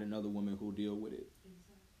go find another woman who'll deal with it.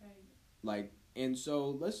 Exactly. Like, and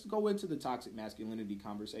so let's go into the toxic masculinity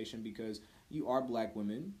conversation, because you are black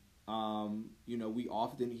women. We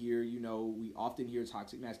often hear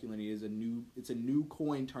toxic masculinity is a new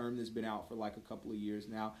coin term that's been out for like a couple of years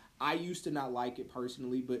now. I used to not like it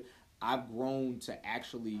personally, but I've grown to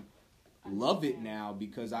actually love it now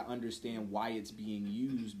because I understand why it's being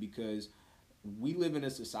used, because we live in a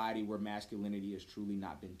society where masculinity has truly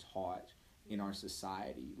not been taught in our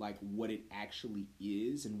society, like what it actually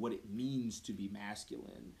is and what it means to be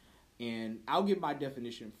masculine. And I'll give my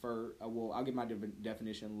definition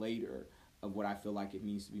definition later of what I feel like it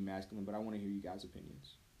means to be masculine, but I want to hear you guys'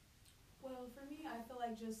 opinions. Well, for me, I feel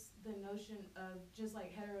like just the notion of just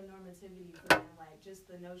like heteronormativity for men, like just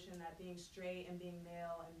the notion that being straight and being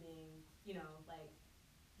male and being,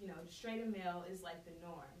 straight and male is like the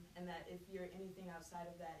norm, and that if you're anything outside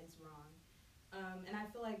of that is wrong. And I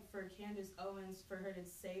feel like for Candace Owens, for her to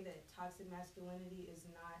say that toxic masculinity is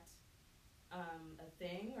not a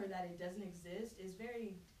thing, or that it doesn't exist, it's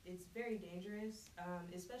very dangerous,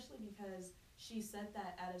 especially because she said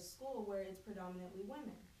that at a school where it's predominantly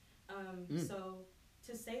women. So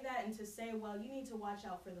to say that and to say, well, you need to watch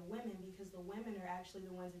out for the women because the women are actually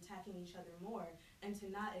the ones attacking each other more, and to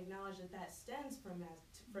not acknowledge that stems from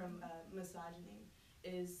misogyny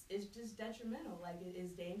is just detrimental. Like, it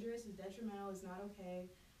is dangerous, it's detrimental, it's not okay.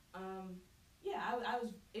 I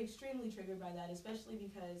was extremely triggered by that, especially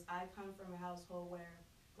because I come from a household where,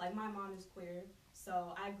 like, my mom is queer,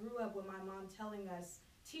 so I grew up with my mom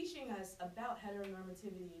teaching us about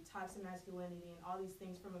heteronormativity, toxic masculinity, and all these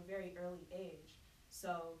things from a very early age.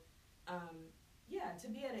 So, to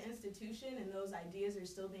be at an institution and those ideas are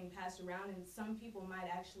still being passed around, and some people might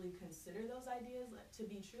actually consider those ideas to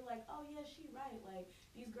be true, like, oh yeah, she right, like,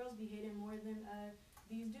 these girls be hating more than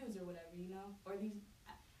these dudes or whatever, or these,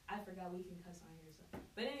 I forgot we can cuss on here, so,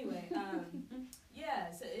 but anyway,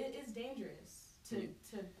 so it's dangerous to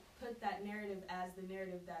put that narrative as the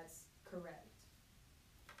narrative that's correct.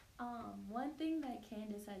 One thing that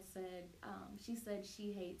Candace had said, she said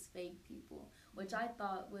she hates fake people, which I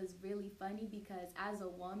thought was really funny, because as a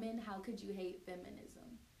woman, how could you hate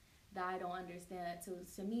feminism? That I don't understand that.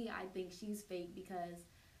 To me, I think she's fake because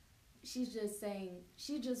she's just saying,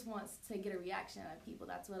 she just wants to get a reaction out of people.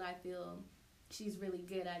 That's what I feel she's really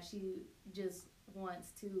good at. She just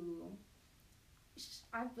wants to,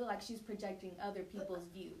 I feel like she's projecting other people's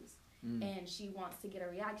views, and she wants to get a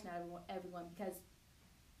reaction out of everyone, because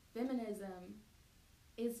feminism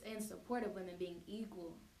is in support of women being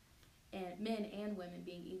equal, and men and women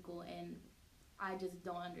being equal, and I just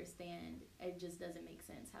don't understand. It just doesn't make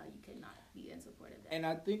sense how you could not be in support of that. And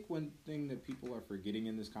I think one thing that people are forgetting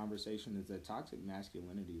in this conversation is that toxic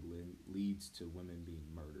masculinity leads to women being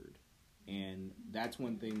murdered. And that's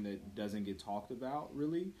one thing that doesn't get talked about,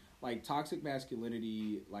 really. Like, toxic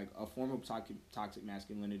masculinity, like a form of toxic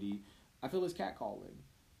masculinity, I feel is catcalling.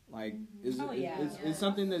 Like, it's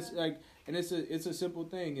something that's like, and it's a simple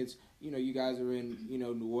thing. It's, you guys are in,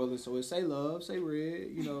 New Orleans, so it's say love, say red,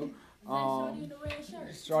 Shorty in the red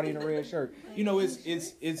shirt. Shorty in the red shirt.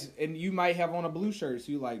 It's and you might have on a blue shirt,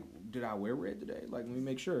 so you like, did I wear red today? Like, let me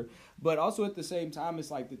make sure. But also at the same time,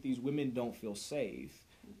 it's like that these women don't feel safe,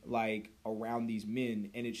 like, around these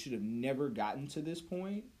men, and it should have never gotten to this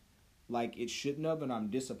point. Like, it shouldn't have, and I'm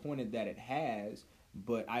disappointed that it has.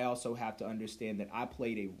 But I also have to understand that I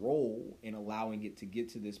played a role in allowing it to get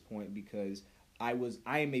to this point, because I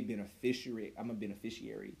am a beneficiary. I'm a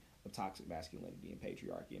beneficiary of toxic masculinity and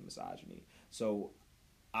patriarchy and misogyny. So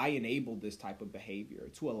I enabled this type of behavior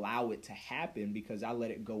to allow it to happen because I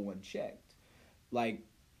let it go unchecked. Like,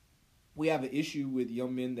 we have an issue with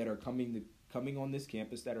young men that are coming on this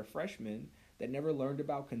campus that are freshmen that never learned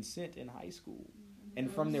about consent in high school.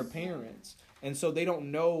 and from their parents. And so they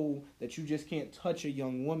don't know that you just can't touch a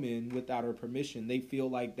young woman without her permission. They feel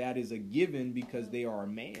like that is a given because they are a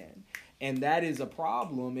man. And that is a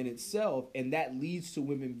problem in itself, and that leads to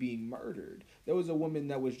women being murdered. There was a woman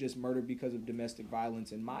that was just murdered because of domestic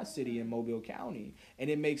violence in my city in Mobile County.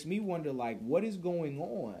 And it makes me wonder, like, what is going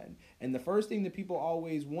on? And the first thing that people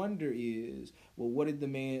always wonder is, well, what did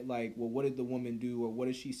the woman do, or what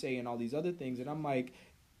did she say, and all these other things. And I'm like,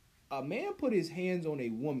 a man put his hands on a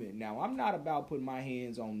woman. Now, I'm not about putting my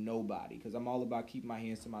hands on nobody because I'm all about keeping my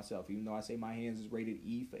hands to myself, even though I say my hands is rated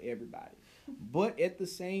E for everybody. But at the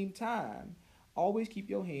same time, always keep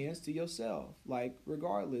your hands to yourself, like,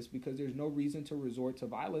 regardless, because there's no reason to resort to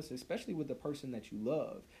violence, especially with the person that you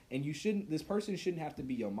love. And this person shouldn't have to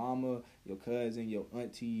be your mama, your cousin, your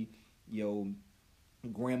auntie, your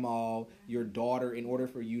grandma, your daughter, in order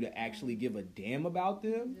for you to actually give a damn about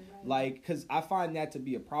them. Like, because I find that to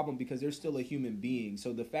be a problem because they're still a human being.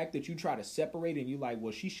 So the fact that you try to separate and you like,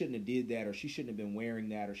 well, she shouldn't have did that, or she shouldn't have been wearing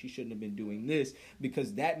that, or she shouldn't have been doing this,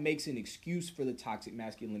 because that makes an excuse for the toxic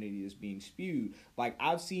masculinity that's being spewed. Like,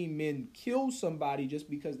 I've seen men kill somebody just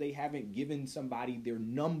because they haven't given somebody their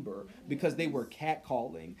number because they were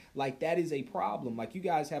catcalling. Like, that is a problem. Like, you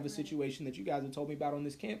guys have a situation that you guys have told me about on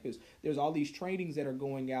this campus. There's all these trainings that are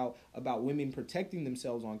going out about women protecting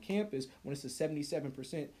themselves on campus when it's a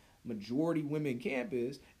 77% majority women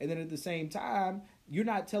campus, and then at the same time you're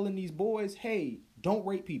not telling these boys, hey, don't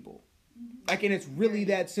rape people. Like, and it's really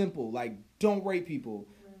that simple. Like, don't rape people,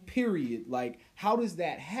 period. Like, how does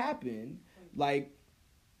that happen? Like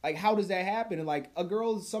how does that happen? And like, a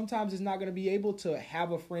girl sometimes is not going to be able to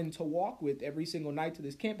have a friend to walk with every single night to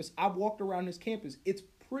this campus. I've walked around this campus. It's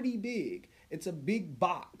pretty big. It's a big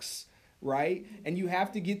box, right? And you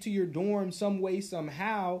have to get to your dorm some way,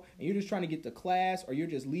 somehow, and you're just trying to get to class, or you're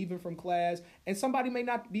just leaving from class, and somebody may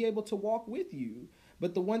not be able to walk with you.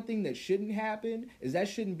 But the one thing that shouldn't happen is that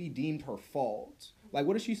shouldn't be deemed her fault. Like,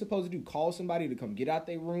 what is she supposed to do? Call somebody to come get out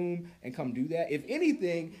their room and come do that? If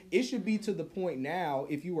anything, it should be to the point now,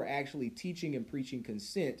 if you were actually teaching and preaching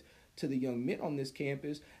consent to the young men on this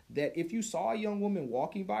campus, that if you saw a young woman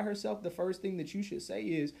walking by herself, the first thing that you should say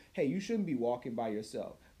is, hey, you shouldn't be walking by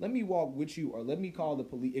yourself. Let me walk with you, or let me call the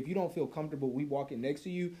police. If you don't feel comfortable we walking next to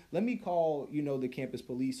you, let me call, the campus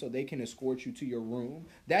police so they can escort you to your room.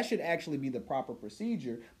 That should actually be the proper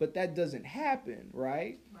procedure, but that doesn't happen,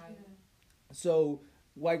 right? Right. So,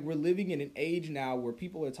 like, we're living in an age now where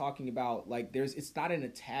people are talking about, like, it's not an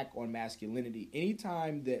attack on masculinity.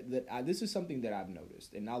 Anytime this is something that I've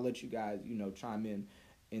noticed, and I'll let you guys, chime in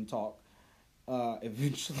and talk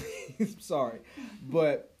eventually. Sorry.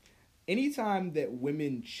 But anytime that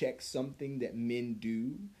women check something that men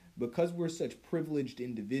do, because we're such privileged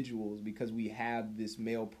individuals, because we have this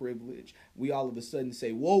male privilege, we all of a sudden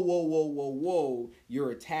say, whoa, whoa, whoa, whoa, whoa,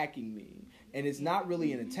 you're attacking me. And it's not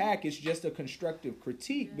really an attack, it's just a constructive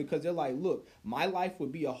critique, because they're like, look, my life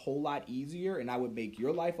would be a whole lot easier, and I would make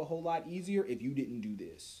your life a whole lot easier if you didn't do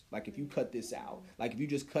this. Like, if you cut this out. Like, if you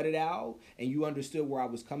just cut it out and you understood where I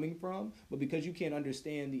was coming from. But because you can't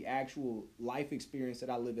understand the actual life experience that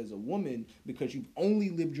I live as a woman, because you've only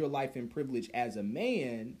lived your life in privilege as a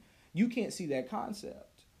man, you can't see that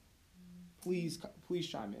concept. Please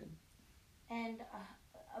chime in. And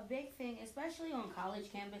a big thing, especially on college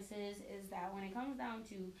campuses, is that when it comes down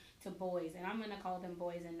to boys, and I'm going to call them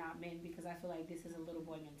boys and not men because I feel like this is a little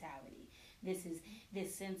boy mentality. This is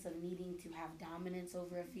this sense of needing to have dominance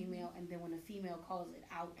over a female, and then when a female calls it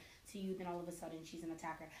out to you, then all of a sudden she's an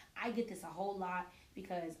attacker. I get this a whole lot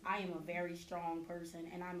because I am a very strong person,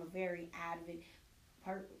 and I'm a very avid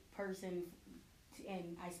person,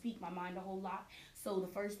 and I speak my mind a whole lot. So the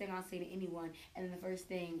first thing I'll say to anyone, and then the first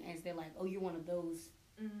thing is they're like, oh, you're one of those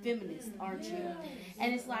feminists, aren't you?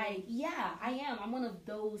 And it's like, yeah, I am. I'm one of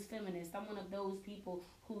those feminists. I'm one of those people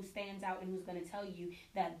who stands out and who's going to tell you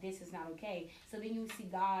that this is not okay. So then you see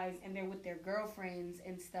guys, and they're with their girlfriends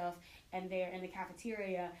and stuff, and they're in the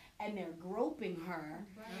cafeteria, and they're groping her.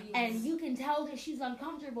 Right. And you can tell that she's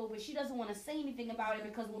uncomfortable, but she doesn't want to say anything about it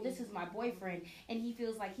because, well, this is my boyfriend, and he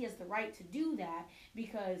feels like he has the right to do that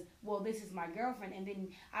because, well, this is my girlfriend. And then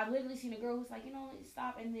I've literally seen a girl who's like,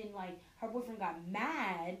 stop, and then, like, her boyfriend got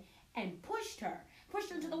mad and pushed her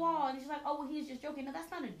to the wall, and she's like, oh, well, he was just joking. No,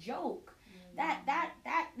 that's not a joke. That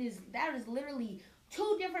is literally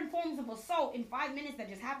 2 different forms of assault in 5 minutes that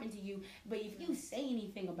just happened to you. But if you say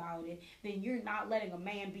anything about it, then you're not letting a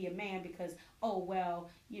man be a man because, oh, well,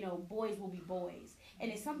 boys will be boys.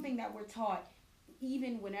 And it's something that we're taught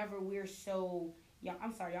even whenever we're so,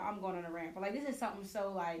 I'm sorry, y'all, I'm going on a rant, but, like, this is something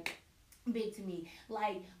so, like, big to me.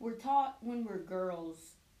 Like, we're taught when we're girls,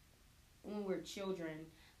 when we're children,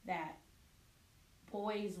 that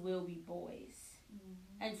boys will be boys.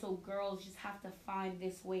 And so girls just have to find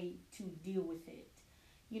this way to deal with it.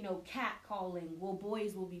 You know, catcalling, well,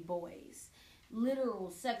 boys will be boys.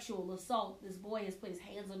 Literal sexual assault, this boy has put his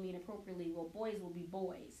hands on me inappropriately, well, boys will be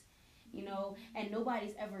boys. You know, and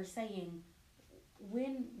nobody's ever saying,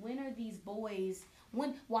 when are these boys,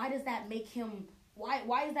 why does that make him,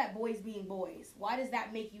 why is that boys being boys? Why does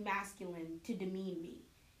that make you masculine to demean me?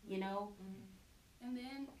 You know? And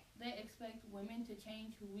then they expect women to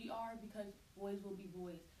change who we are because boys will be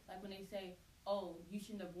boys. Like when they say, oh, you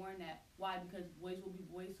shouldn't have worn that. Why? Because boys will be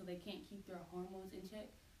boys, so they can't keep their hormones in check.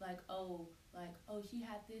 Like, oh, she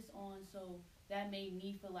had this on, so that made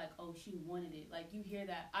me feel like, oh, she wanted it. Like, you hear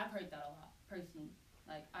that. I've heard that a lot, personally.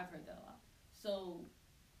 Like, I've heard that a lot. So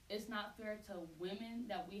it's not fair to women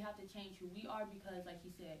that we have to change who we are because, like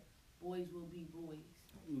you said, boys will be boys.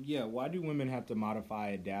 Yeah, why do women have to modify,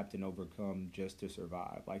 adapt, and overcome just to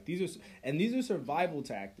survive? Like, these are survival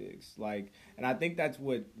tactics. Like, and I think that's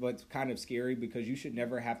what's kind of scary, because you should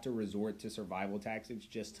never have to resort to survival tactics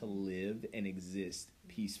just to live and exist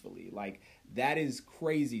peacefully. Like, that is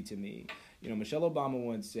crazy to me. You know, Michelle Obama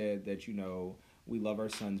once said that, you know, we love our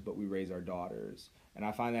sons, but we raise our daughters. And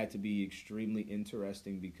I find that to be extremely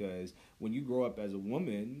interesting, because when you grow up as a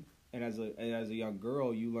woman and as a young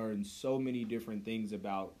girl, you learn so many different things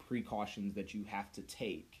about precautions that you have to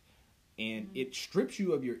take. And it strips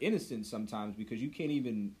you of your innocence sometimes, because you can't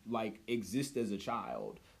even, like, exist as a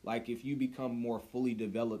child. Like, if you become more fully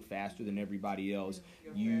developed faster than everybody else,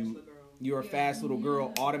 you're a fast little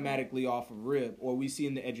girl automatically off of rip. Or we see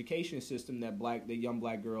in the education system that young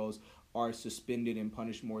black girls are suspended and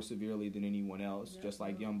punished more severely than anyone else, just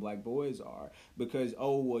like young black boys are. Because,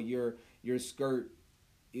 oh, well, your skirt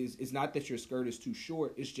it's not that your skirt is too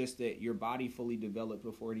short, it's just that your body fully developed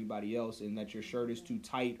before anybody else, and that your shirt is too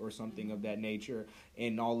tight or something of that nature,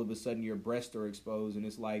 and all of a sudden your breasts are exposed. And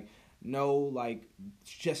it's like, no, like,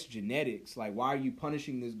 it's just genetics. Like, why are you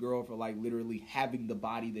punishing this girl for, like, literally having the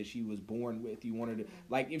body that she was born with? You wanted to,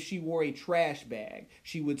 like, if she wore a trash bag,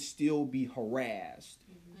 she would still be harassed.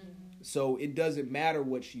 So it doesn't matter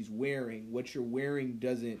what she's wearing. What you're wearing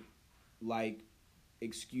doesn't, like,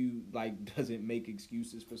 doesn't make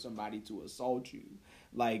excuses for somebody to assault you.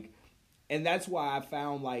 Like, and that's why I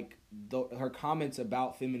found, like, her comments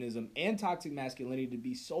about feminism and toxic masculinity to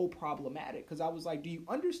be so problematic. Because I was like, do you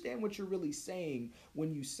understand what you're really saying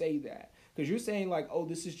when you say that? Because you're saying, like, oh,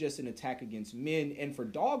 this is just an attack against men. And for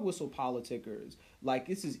dog whistle politickers, like,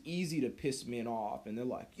 this is easy to piss men off. And they're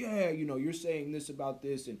like, yeah, you know, you're saying this about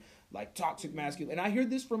this, and, like, toxic masculinity. And I hear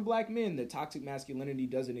this from black men, that toxic masculinity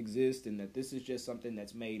doesn't exist and that this is just something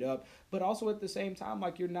that's made up. But also at the same time,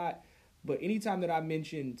 like, you're not. But anytime that I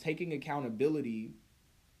mention taking accountability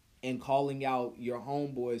and calling out your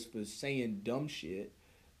homeboys for saying dumb shit,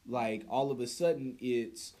 like, all of a sudden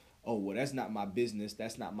it's, oh, well, that's not my business,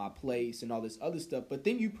 that's not my place, and all this other stuff. But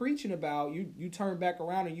then you preaching about, you turn back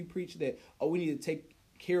around and you preach that, oh, we need to take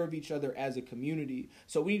care of each other as a community.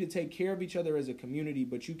 So we need to take care of each other as a community,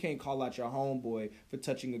 but you can't call out your homeboy for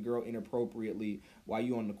touching a girl inappropriately while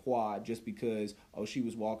you on the quad just because, oh, she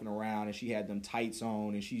was walking around and she had them tights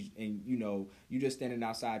on, and you know, you just standing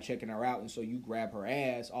outside checking her out, and so you grab her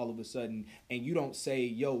ass all of a sudden, and you don't say,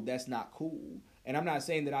 yo, that's not cool. And I'm not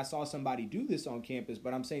saying that I saw somebody do this on campus,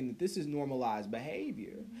 but I'm saying that this is normalized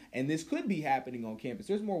behavior. And this could be happening on campus.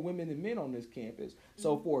 There's more women than men on this campus.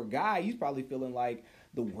 So for a guy, he's probably feeling like,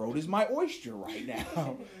 the world is my oyster right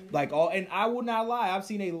now. And I will not lie, I've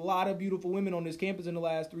seen a lot of beautiful women on this campus in the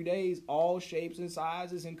last 3 days, all shapes and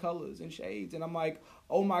sizes and colors and shades. And I'm like,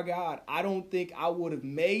 oh my God, I don't think I would have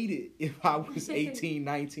made it if I was 18,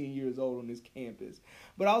 19 years old on this campus.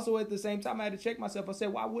 But also at the same time, I had to check myself. I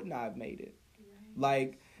said, why wouldn't I have made it?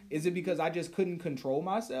 Like, is it because I just couldn't control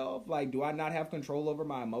myself? Like, do I not have control over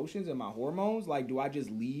my emotions and my hormones? Like, do I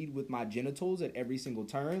just lead with my genitals at every single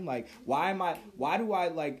turn? Like,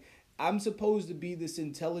 I'm supposed to be this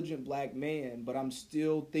intelligent black man, but I'm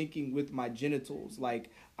still thinking with my genitals.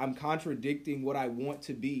 Like, I'm contradicting what I want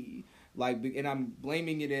to be. Like, and I'm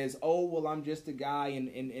blaming it as, oh, well, I'm just a guy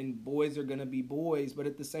and boys are going to be boys. But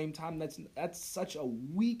at the same time, that's such a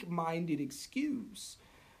weak-minded excuse.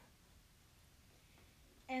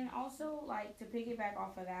 And also, like, to piggyback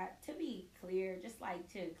off of that, to be clear, just like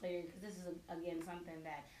to clear, because this is, again, something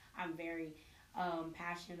that I'm very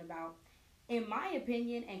passionate about. In my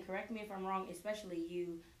opinion, and correct me if I'm wrong, especially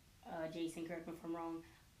you, Jason, correct me if I'm wrong,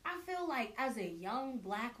 I feel like as a young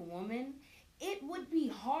black woman, it would be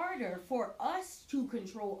harder for us to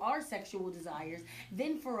control our sexual desires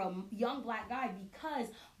than for a young black guy, because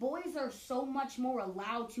boys are so much more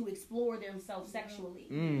allowed to explore themselves sexually.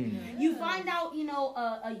 You find out,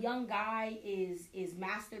 a young guy is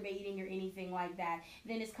masturbating or anything like that,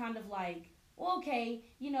 then it's kind of like, well, okay,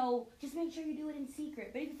 just make sure you do it in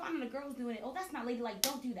secret. But if you find out a girl's doing it, oh, that's not ladylike,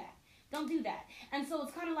 don't do that. Don't do that. And so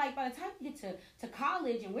it's kind of like by the time we get to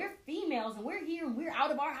college and we're females and we're here and we're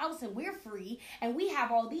out of our house and we're free and we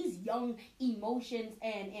have all these young emotions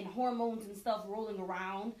and hormones and stuff rolling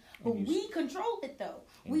around, but we control it though.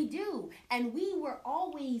 We do. And we were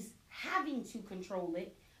always having to control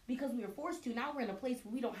it because we were forced to. Now we're in a place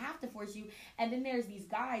where we don't have to force you. And then there's these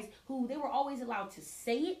guys who they were always allowed to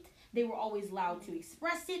say it. They were always allowed to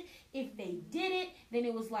express it. If they did it, then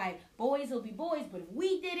it was like, boys will be boys. But if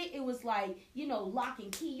we did it, it was like, lock and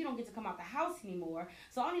key. You don't get to come out the house anymore.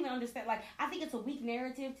 So I don't even understand. Like, I think it's a weak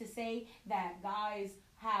narrative to say that guys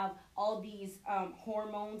have all these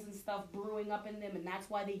hormones and stuff brewing up in them, and that's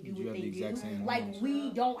why they do what they do. Like,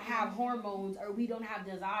 we don't have hormones or we don't have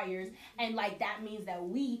desires, and like that means that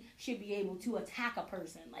we should be able to attack a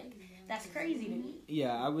person. Like, that's crazy to me.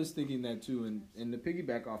 Yeah, I was thinking that too, and to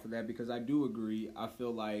piggyback off of that, because I do agree, I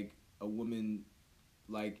feel like a woman,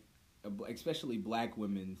 like especially black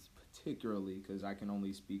women particularly, because I can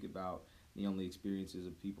only speak about the only experiences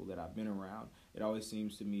of people that I've been around, it always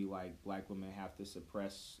seems to me like black women have to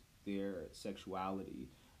suppress their sexuality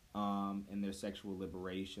and their sexual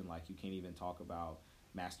liberation. Like, you can't even talk about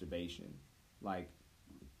masturbation. Like,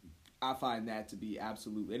 I find that to be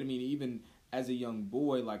absolutely, and I mean, even as a young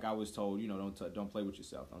boy, like I was told, don't play with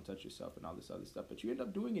yourself, don't touch yourself and all this other stuff, but you end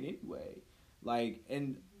up doing it anyway. Like,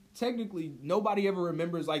 and technically nobody ever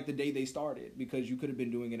remembers like the day they started, because you could have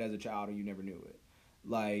been doing it as a child and you never knew it.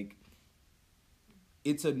 Like,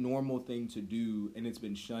 it's a normal thing to do, and it's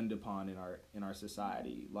been shunned upon in our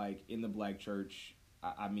society. Like, in the black church,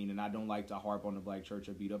 I mean, and I don't like to harp on the black church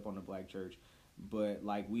or beat up on the black church, but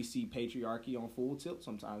like, we see patriarchy on full tilt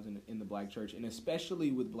sometimes in the black church, and especially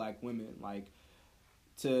with black women. Like,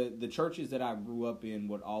 to the churches that I grew up in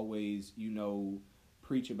would always,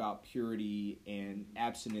 preach about purity and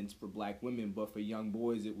abstinence for black women, but for young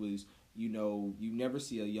boys it was, you never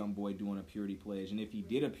see a young boy doing a purity pledge, and if he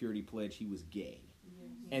did a purity pledge, he was gay.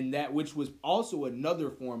 And that, which was also another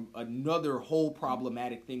whole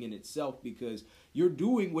problematic thing in itself, because you're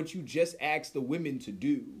doing what you just asked the women to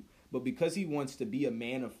do, but because he wants to be a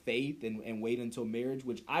man of faith and wait until marriage,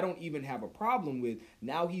 which I don't even have a problem with,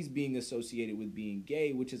 now he's being associated with being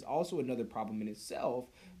gay, which is also another problem in itself,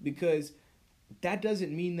 because that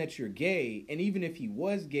doesn't mean that you're gay. And even if he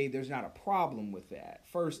was gay, there's not a problem with that.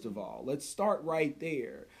 First of all, let's start right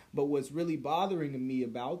there. But what's really bothering me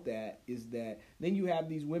about that is that then you have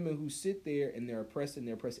these women who sit there and they're oppressed and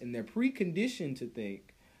they're preconditioned to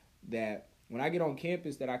think that when I get on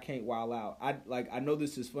campus that I can't wild out. I know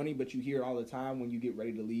this is funny, but you hear it all the time when you get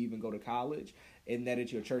ready to leave and go to college, and that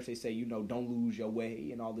at your church they say, don't lose your way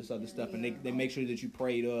and all this other stuff. And they make sure that you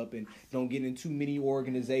prayed up and don't get in too many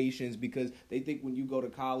organizations, because they think when you go to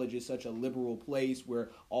college it's such a liberal place where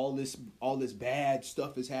all this bad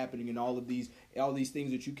stuff is happening and all these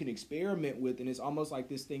things that you can experiment with. And it's almost like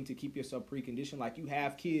this thing to keep yourself preconditioned. Like, you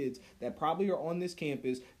have kids that probably are on this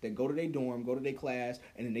campus that go to their dorm, go to their class,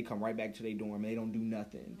 and then they come right back to their dorm and they don't do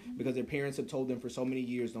nothing because their parents have told them for so many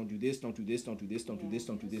years, don't do this, don't do this, don't do this, don't do this,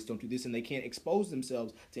 don't do this, don't do this, and they can't expose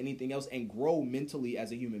themselves to anything else and grow mentally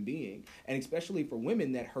as a human being. And especially for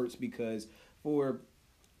women, that hurts, because for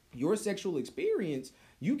your sexual experience,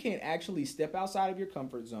 you can't actually step outside of your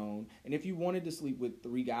comfort zone. And if you wanted to sleep with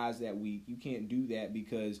 3 guys that week, you can't do that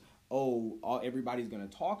because everybody's going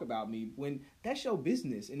to talk about me, when that's your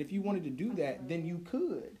business. And if you wanted to do that, then you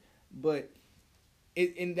could. But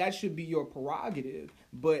and that should be your prerogative.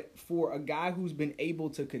 But for a guy who's been able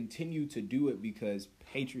to continue to do it because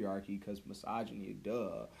patriarchy, because misogyny,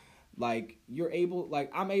 like,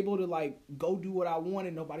 I'm able to like go do what I want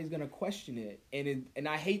and nobody's gonna question it. And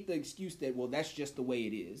I hate the excuse that, well, that's just the way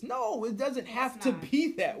it is. No, it doesn't have to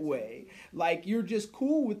be that way. Like, you're just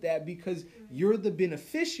cool with that because you're the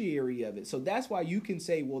beneficiary of it. So that's why you can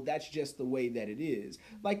say, well, that's just the way that it is.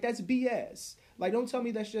 Like, that's BS. Like, don't tell me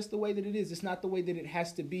that's just the way that it is. It's not the way that it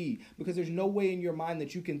has to be, because there's no way in your mind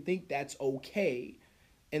that you can think that's okay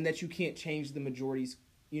and that you can't change the majority's,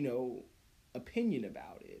 opinion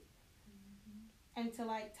about it. And to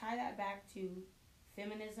like tie that back to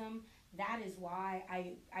feminism, that is why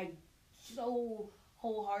I so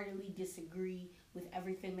wholeheartedly disagree with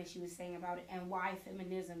everything that she was saying about it, and why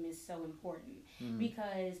feminism is so important.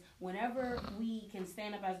 Because whenever we can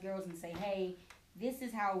stand up as girls and say, hey, this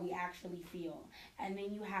is how we actually feel. And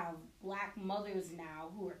then you have black mothers now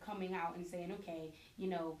who are coming out and saying, okay, you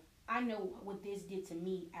know, I know what this did to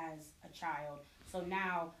me as a child, so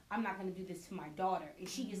now I'm not going to do this to my daughter. And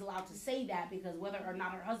she is allowed to say that because whether or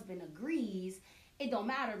not her husband agrees, it don't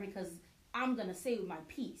matter because I'm going to say my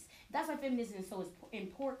piece. That's why feminism is so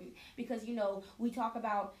important because, you know, we talk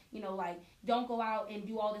about, you know, like, don't go out and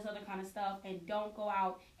do all this other kind of stuff and don't go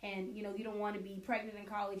out and, you know, you don't want to be pregnant in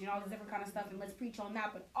college and all this different kind of stuff and let's preach on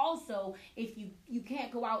that. But also, if you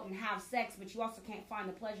can't go out and have sex, but you also can't find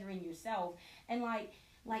the pleasure in yourself. And,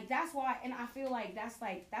 like that's why, and I feel like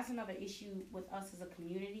that's another issue with us as a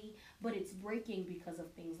community, but it's breaking because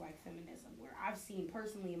of things like feminism, where I've seen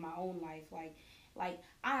personally in my own life, like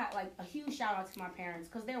I like a huge shout out to my parents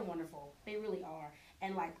because they're wonderful, they really are,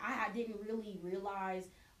 and like I didn't really realize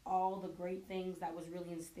all the great things that was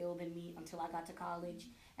really instilled in me until I got to college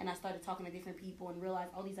and I started talking to different people and realized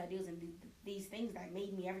all these ideas and these things that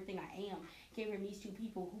made me everything I am came from these two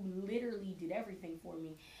people who literally did everything for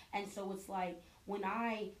me. And so it's like when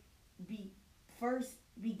I first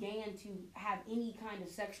began to have any kind of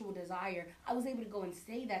sexual desire, I was able to go and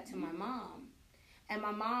say that to my mom, and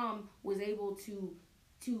my mom was able to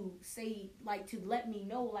say, like, to let me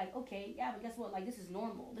know, like, okay, yeah, but guess what, like, this is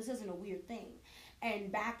normal, this isn't a weird thing.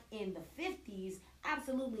 And back in the 50s,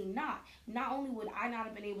 absolutely not. Not only would I not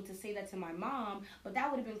have been able to say that to my mom, but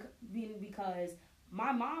that would have been because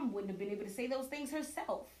my mom wouldn't have been able to say those things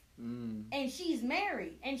herself. And she's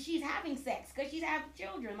married and she's having sex because she's having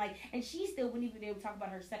children, like, and she still wouldn't even be able to talk about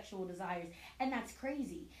her sexual desires. And that's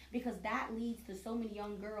crazy because that leads to so many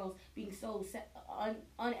young girls being so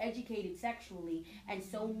uneducated sexually and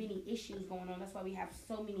so many issues going on. That's why we have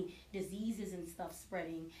so many diseases and stuff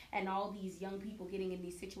spreading and all these young people getting in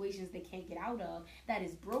these situations they can't get out of. That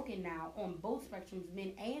is broken now on both spectrums,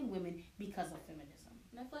 men and women, because of feminism.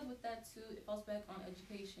 And I feel like with that too, it falls back on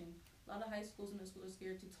education. A lot of high schools and middle schools are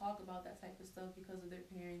scared to talk about that type of stuff because of their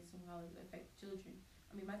parents and how it affects children.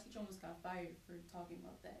 I mean, my teacher almost got fired for talking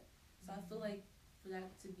about that. So I feel like for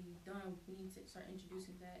that to be done, we need to start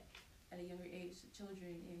introducing that at a younger age to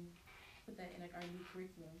children and put that in like our new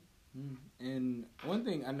curriculum. And one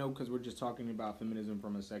thing I know, because we're just talking about feminism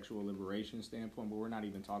from a sexual liberation standpoint, but we're not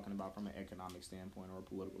even talking about from an economic standpoint or a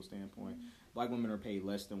political standpoint. Black women are paid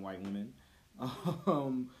less than white women.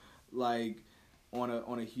 Like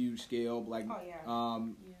on a huge scale, like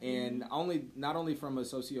and not only from a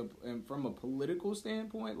and from a political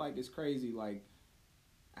standpoint, like it's crazy. Like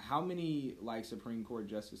how many like Supreme Court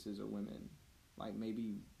justices are women? Like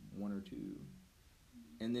maybe one or two,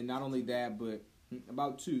 and then not only that, but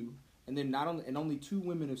about two, and then only two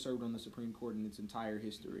women have served on the Supreme Court in its entire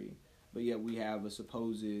history. But yet we have a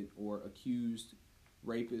supposed or accused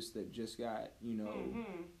rapist that just got,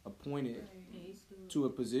 appointed to a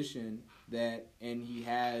position that, and he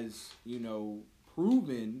has,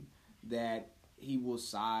 proven that he will,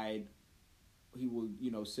 sit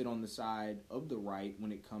on the side of the right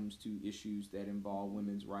when it comes to issues that involve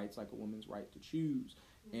women's rights, like a woman's right to choose.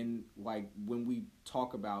 And like when we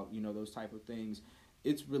talk about, those type of things,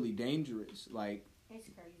 it's really dangerous. Like, it's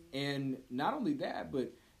crazy. And not only that,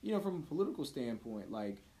 but, from a political standpoint,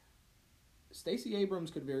 like, Stacey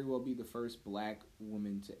Abrams could very well be the first black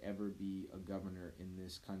woman to ever be a governor in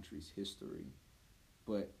this country's history.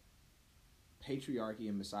 But patriarchy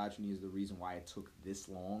and misogyny is the reason why it took this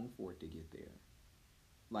long for it to get there.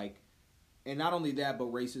 Like, and not only that,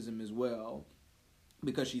 but racism as well,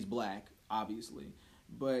 because she's black, obviously.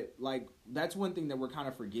 But, like, that's one thing that we're kind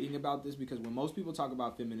of forgetting about this, because when most people talk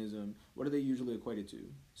about feminism, what are they usually equated to?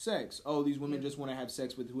 Sex. Oh, these women just want to have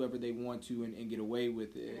sex with whoever they want to and get away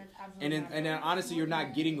with it. And honestly, you're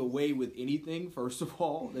not getting away with anything, first of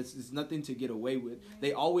all. It's nothing to get away with.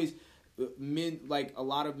 They always... men, like a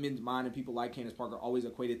lot of men's mind and people like Candace Parker always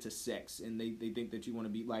equated to sex, and they think that you want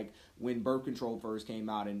to be like when birth control first came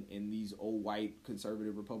out, and these old white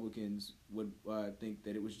conservative Republicans would think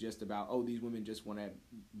that it was just about, oh, these women just want to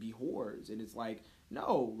be whores, and it's like,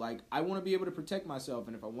 no, like I want to be able to protect myself,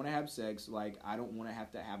 and if I want to have sex, like I don't want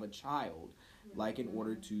to have a child, like in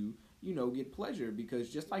order to get pleasure, because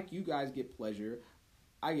just like you guys get pleasure,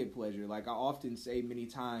 I get pleasure. Like I often say many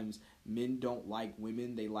times, men don't like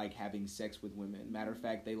women, they like having sex with women. Matter of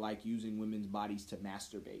fact, they like using women's bodies to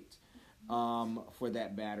masturbate, for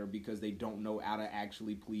that matter, because they don't know how to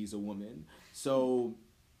actually please a woman. So,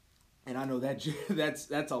 and I know that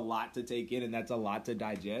that's a lot to take in and that's a lot to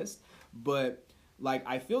digest, but like,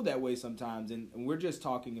 I feel that way sometimes, and we're just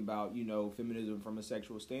talking about, you know, feminism from a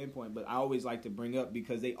sexual standpoint, but I always like to bring up,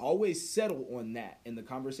 because they always settle on that, and the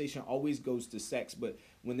conversation always goes to sex, but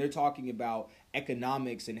when they're talking about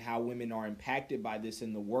economics and how women are impacted by this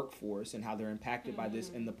in the workforce and how they're impacted by this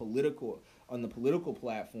in the political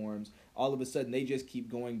platforms, all of a sudden they just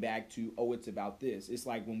keep going back to, oh, it's about this. It's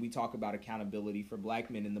like when we talk about accountability for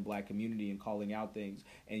black men in the black community and calling out things,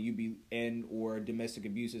 and or domestic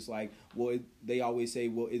abuse, it's like, well, they always say,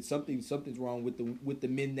 well, it's something's wrong with the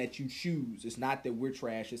men that you choose. It's not that we're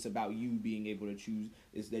trash, it's about you being able to choose.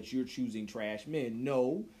 It's that you're choosing trash men.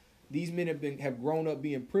 No. These men have grown up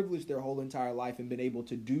being privileged their whole entire life and been able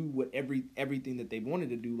to do everything that they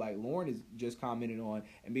wanted to do, like Lauren has just commented on,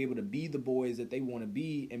 and be able to be the boys that they want to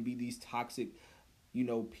be and be these toxic, you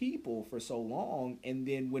know, people for so long. And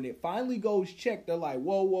then when it finally goes check, they're like,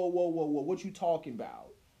 whoa, what you talking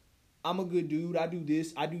about? I'm a good dude. I do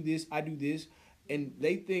this. And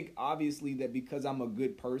they think, obviously, that because I'm a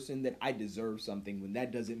good person that I deserve something, when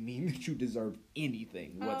that doesn't mean that you deserve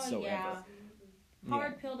anything whatsoever. Yeah.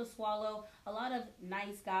 Hard pill to swallow. A lot of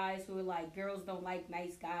nice guys who are like, girls don't like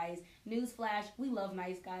nice guys. Newsflash, we love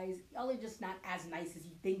nice guys. Y'all are just not as nice as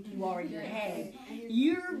you think you are in your head.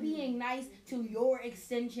 You're being nice to your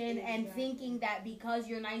extension and thinking that because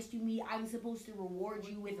you're nice to me, I'm supposed to reward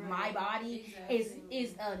you with my body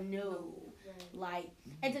is a no. Like,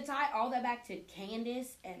 and to tie all that back to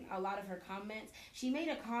Candace and a lot of her comments, she made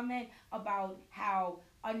a comment about how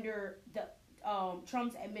under the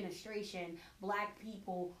Trump's administration, black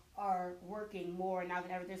people are working more now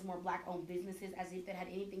than ever. There's more black-owned businesses, as if that had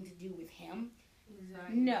anything to do with him.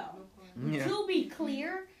 Exactly. No. Yeah. To be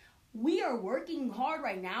clear, we are working hard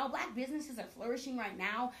right now. Black businesses are flourishing right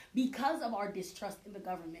now because of our distrust in the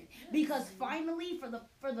government. Yes. Because finally,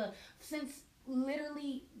 since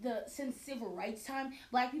civil rights time,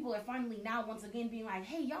 black people are finally now once again being like,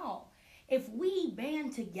 hey, y'all, if we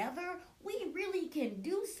band together, we really can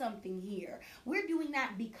do something here. We're doing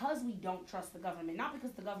that because we don't trust the government, not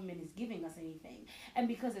because the government is giving us anything. And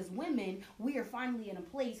because as women, we are finally in a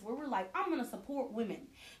place where we're like, I'm going to support women.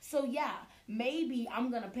 So yeah, maybe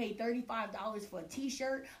I'm going to pay $35 for a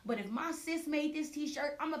t-shirt, but if my sis made this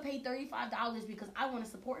t-shirt, I'm going to pay $35 because I want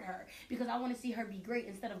to support her, because I want to see her be great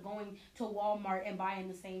instead of going to Walmart and buying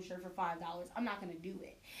the same shirt for $5. I'm not going to do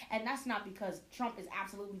it. And that's not because Trump is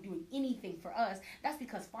absolutely doing anything for us. That's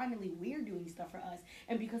because finally we're doing stuff for us,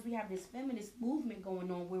 and because we have this feminist movement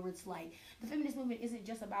going on where it's like the feminist movement isn't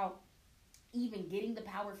just about even getting the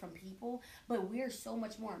power from people, but we're so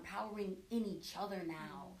much more empowering in each other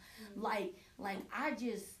now. Like I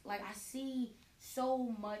see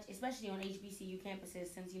so much, especially on HBCU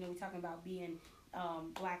campuses, since, you know, we're talking about being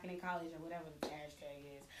black and in college or whatever the hashtag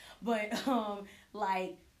is, but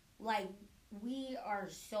like we are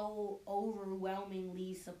so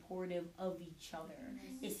overwhelmingly supportive of each other.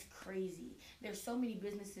 It's crazy. There's so many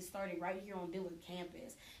businesses started right here on Dillard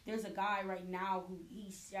campus. There's a guy right now who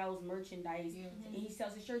he sells merchandise and he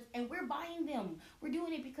sells his shirts, and we're buying them. We're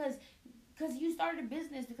doing it because you started a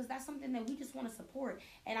business, because that's something that we just want to support.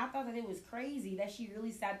 And I thought that it was crazy that she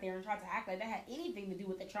really sat there and tried to act like that had anything to do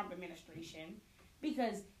with the Trump administration,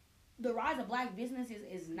 because the rise of black businesses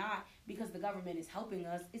is not because the government is helping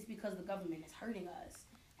us. It's because the government is hurting us.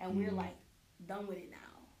 And we're like done with it now.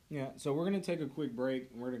 Yeah, so we're going to take a quick break,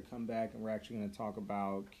 and we're going to come back, and we're actually going to talk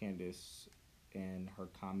about Candace and her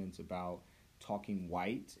comments about talking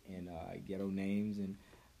white and ghetto names. And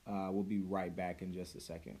we'll be right back in just a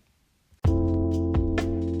second.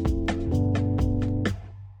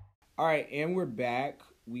 All right, and we're back.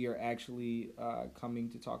 We are actually coming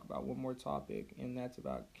to talk about one more topic, and that's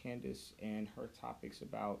about Candace and her topics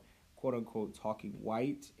about quote-unquote talking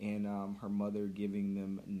white and her mother giving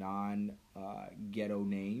them non-ghetto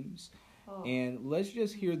names. Oh. And let's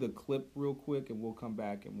just hear the clip real quick, and we'll come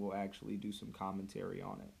back and we'll actually do some commentary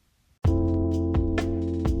on it.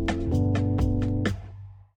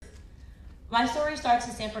 My story starts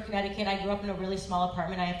in Stamford, Connecticut. I grew up in a really small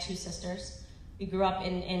apartment. I have two sisters. We grew up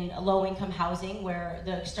in low-income housing where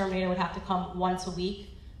the exterminator would have to come once a week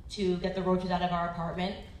to get the roaches out of our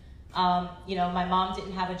apartment. My mom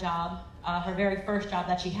didn't have a job. Her very first job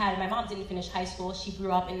that she had, my mom didn't finish high school. She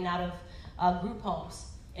grew up in and out of group homes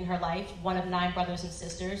in her life, one of 9 brothers and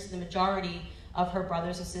sisters. The majority of her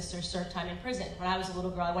brothers and sisters served time in prison. When I was a little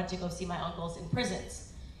girl, I went to go see my uncles in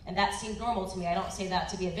prisons. And that seemed normal to me. I don't say that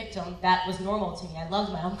to be a victim. That was normal to me. I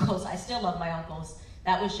loved my uncles. I still love my uncles.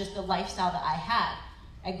 That was just the lifestyle that I had.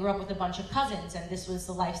 I grew up with a bunch of cousins, and this was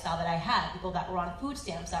the lifestyle that I had. People that were on food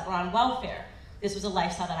stamps, that were on welfare. This was a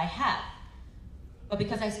lifestyle that I had. But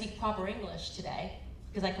because I speak proper English today,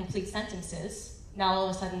 because I complete sentences, now all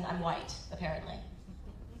of a sudden I'm white, apparently.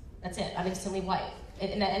 That's it. I'm instantly white.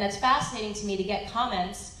 And it's fascinating to me to get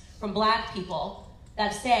comments from black people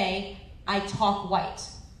that say, I talk white.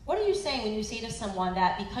 What are you saying when you say to someone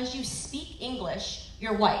that because you speak English,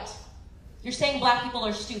 you're white? You're saying black people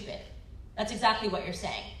are stupid. That's exactly what you're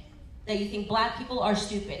saying. That you think black people are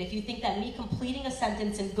stupid. If you think that me completing a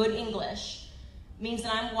sentence in good English means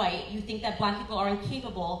that I'm white, you think that black people are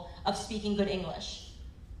incapable of speaking good English.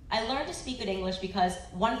 I learned to speak good English because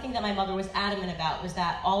one thing that my mother was adamant about was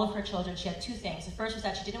that all of her children, she had two things. The first was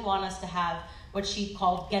that she didn't want us to have what she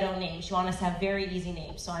called ghetto names. She wanted us to have very easy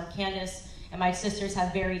names. So I'm Candace, and my sisters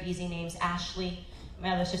have very easy names, Ashley. My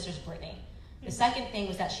other sister's Brittany. The second thing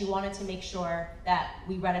was that she wanted to make sure that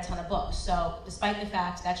we read a ton of books. So despite the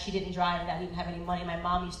fact that she didn't drive and that we didn't have any money, my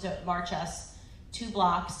mom used to march us 2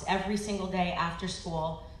 blocks every single day after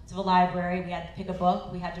school to the library. We had to pick a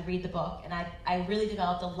book. We had to read the book. And I really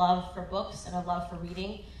developed a love for books and a love for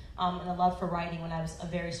reading and a love for writing when I was a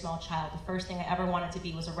very small child. The first thing I ever wanted to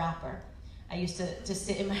be was a rapper. I used to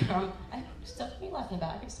sit in my room. What are you laughing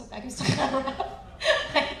about? I can still kind of rap.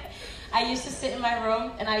 I used to sit in my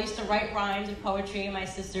room and I used to write rhymes and poetry. And my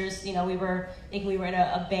sisters, we were in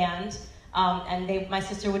a band, and my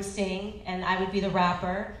sister would sing and I would be the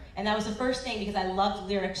rapper. And that was the first thing because I loved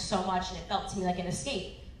lyrics so much and it felt to me like an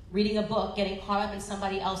escape. Reading a book, getting caught up in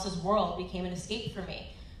somebody else's world became an escape for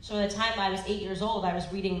me. So by the time I was 8 years old, I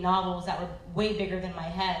was reading novels that were way bigger than my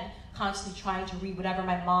head, constantly trying to read whatever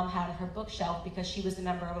my mom had on her bookshelf because she was a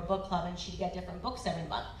member of a book club and she'd get different books every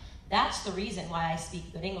month. That's the reason why I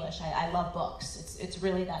speak good English. I love books. It's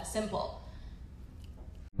really that simple.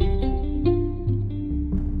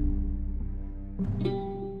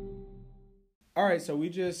 All right, so we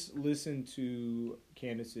just listened to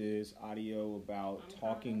Candace's audio about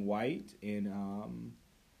talking white in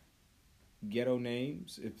ghetto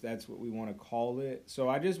names, if that's what we want to call it. So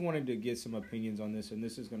I just wanted to get some opinions on this, and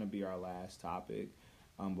this is going to be our last topic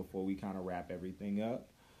before we kind of wrap everything up.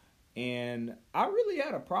 And I really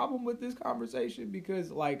had a problem with this conversation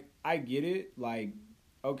because, I get it.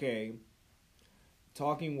 Okay,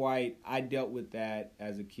 talking white, I dealt with that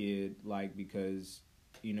as a kid, because,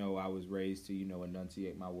 I was raised to,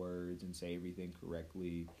 enunciate my words and say everything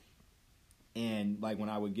correctly. And, when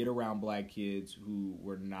I would get around black kids who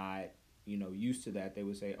were not, used to that, they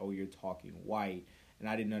would say, oh, you're talking white. And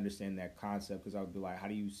I didn't understand that concept because I would be like, how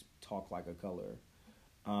do you talk like a color?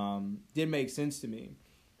 Didn't make sense to me.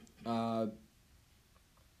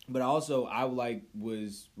 But also I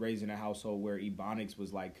was raised in a household where Ebonics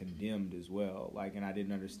was condemned as well. And I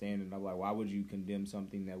didn't understand it. I'm like, why would you condemn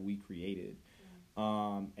something that we created?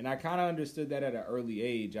 And I kind of understood that at an early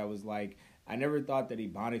age. I was like, I never thought that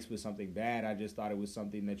Ebonics was something bad. I just thought it was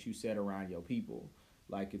something that you said around your people.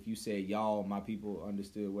 If you said y'all, my people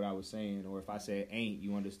understood what I was saying. Or if I said ain't,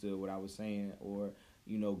 you understood what I was saying. Or,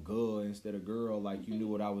 girl instead of girl, you knew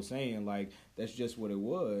what I was saying. That's just what it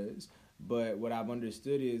was. But what I've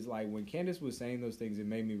understood is, when Candace was saying those things, it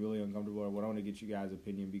made me really uncomfortable. And I want to get you guys'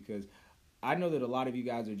 opinion because I know that a lot of you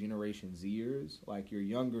guys are Generation Zers. You're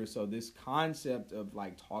younger. So this concept of,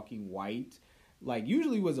 talking white,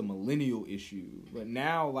 usually was a millennial issue. But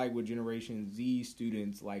now, with Generation Z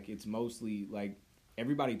students, it's mostly,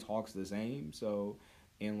 everybody talks the same. So,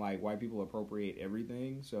 and white people appropriate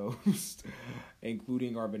everything, so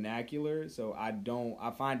including our vernacular. So I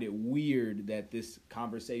find it weird that this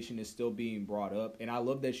conversation is still being brought up. And I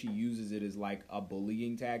love that she uses it as a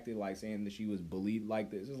bullying tactic, saying that she was bullied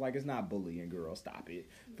like this. It's it's not bullying, girl. Stop it.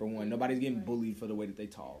 For one, nobody's getting bullied for the way that they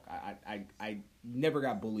talk. I never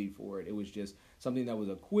got bullied for it. It was just something that was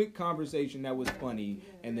a quick conversation that was funny.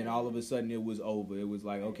 And then all of a sudden it was over. It was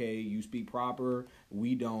okay, you speak proper.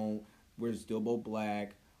 We don't. We're still both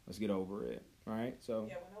black. Let's get over it. All right? So.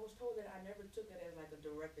 Yeah, when I was told that, I never took it as a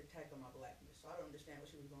direct attack on my blackness. So I don't understand what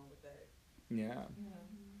she was going with that. Yeah.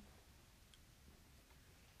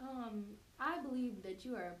 I believe that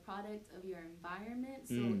you are a product of your environment.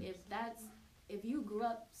 So if you grew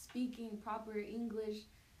up speaking proper English,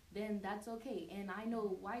 then that's okay. And I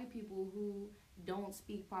know white people who don't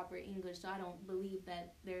speak proper English, so I don't believe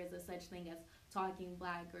that there is a such thing as talking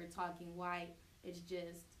black or talking white. It's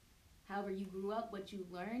just however you grew up, what you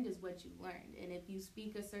learned is what you learned. And if you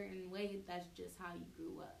speak a certain way, that's just how you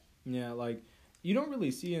grew up. Yeah, you don't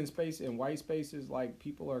really see in white spaces,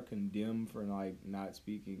 people are condemned for, not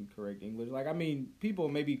speaking correct English. People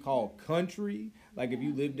maybe call country, if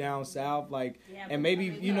you live down south, and maybe,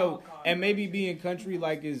 and maybe being country,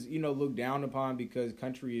 is, looked down upon because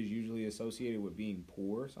country is usually associated with being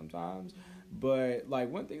poor sometimes. But,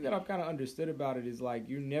 one thing that I've kind of understood about it is,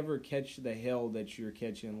 you never catch the hell that you're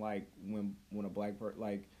catching, when a black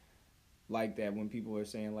person, like that when people are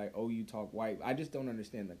saying like, oh, you talk white. I just don't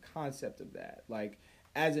understand the concept of that. Like,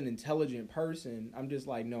 as an intelligent person, I'm just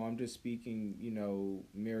like, no, I'm just speaking,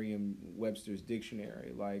 Merriam-Webster's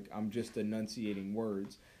dictionary. Like, I'm just enunciating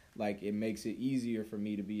words. Like, it makes it easier for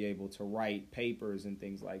me to be able to write papers and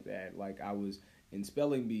things like that. Like, I was in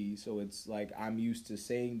spelling bee, so it's like I'm used to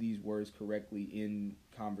saying these words correctly in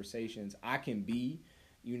conversations. I can be,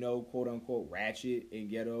 quote unquote, ratchet and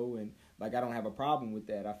ghetto, and like I don't have a problem with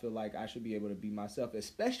that. I feel like I should be able to be myself,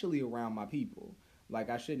 especially around my people. Like,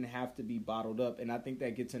 I shouldn't have to be bottled up. And I think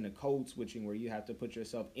that gets into code switching, where you have to put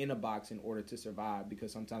yourself in a box in order to survive,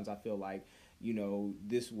 because sometimes I feel like,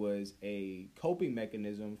 this was a coping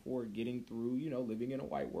mechanism for getting through, living in a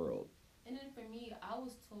white world. And then for me, I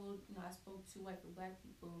was told, I spoke to white for black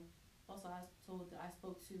people. Also, I was told that I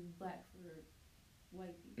spoke to black for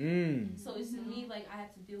white people. So it's to me, like, I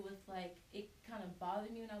had to deal with, like, it kind of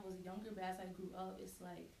bothered me when I was younger, but as I grew up, it's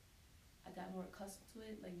like, I got more accustomed to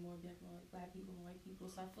it, like more black people and white people.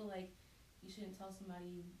 So I feel like you shouldn't tell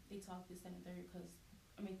somebody they talk this and the third, because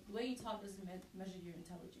the way you talk doesn't measure your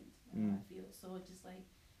intelligence. I feel so. It's just like,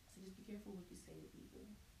 so just be careful what you say to people.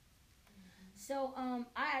 So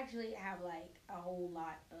I actually have like a whole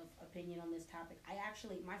lot of opinion on this topic.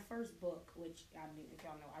 My first book, which if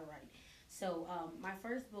y'all know, I write. So my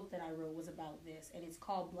first book that I wrote was about this, and it's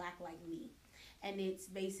called Black Like Me, and it's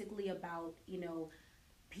basically about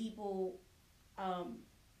people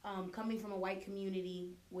coming from a white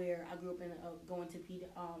community where I grew up in going to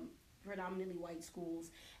predominantly white schools,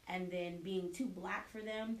 and then being too black for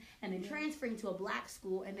them, and then transferring to a black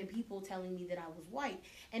school, and then people telling me that I was white.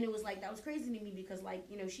 And it was like, that was crazy to me, because like,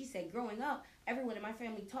 she said, growing up, everyone in my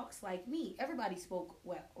family talks like me. Everybody spoke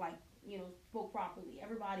well, like, spoke properly.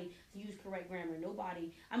 Everybody used correct grammar.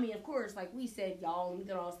 Nobody, of course, like we said, y'all, and we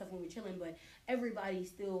did all that stuff when we were chilling, but everybody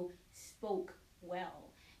still spoke well.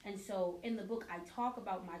 And so in the book, I talk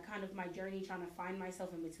about my journey trying to find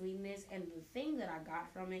myself in between this. And the thing that I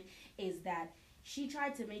got from it is that she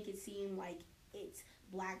tried to make it seem like it's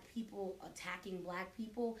black people attacking black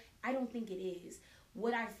people. I don't think it is.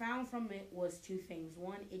 What I found from it was two things.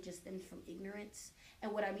 One, it just stems from ignorance.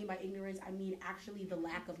 And what I mean by ignorance, I mean actually the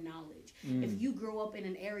lack of knowledge. If you grow up in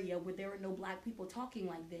an area where there are no black people talking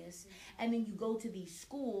like this, and then you go to these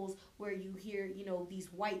schools where you hear, these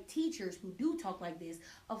white teachers who do talk like this,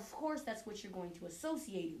 of course that's what you're going to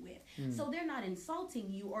associate it with. So they're not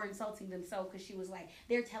insulting you or insulting themselves, because she was like,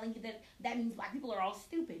 they're telling you that means black people are all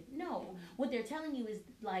stupid. No. What they're telling you is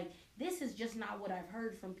like, this is just not what I've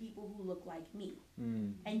heard from people who look like me.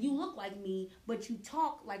 And you look like me, but you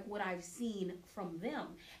talk like what I've seen from them.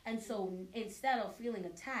 And so instead of feeling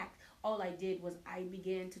attacked, all I did was I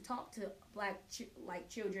began to talk to black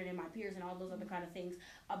children and my peers and all those other kind of things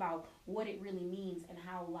about what it really means, and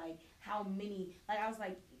how many, I was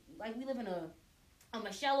like we live in a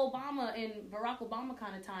Michelle Obama and Barack Obama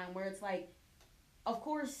kind of time, where it's like, of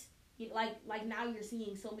course, like now you're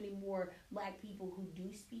seeing so many more black people who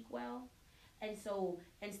do speak well. And so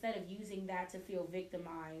instead of using that to feel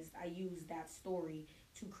victimized, I use that story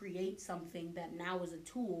to create something that now is a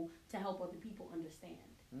tool to help other people understand.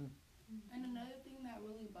 And another thing that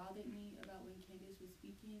really bothered me about when Candace was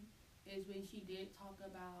speaking is when she did talk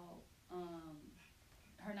about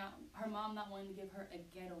her mom not wanting to give her a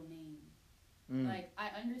ghetto name. Like,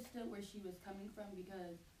 I understood where she was coming from,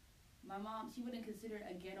 because my mom, she wouldn't consider it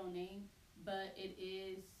a ghetto name, but it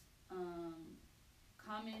is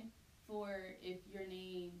common for, if your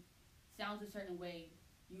name sounds a certain way,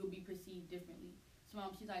 you will be perceived differently. So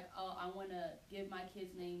mom, she's like, oh, I want to give my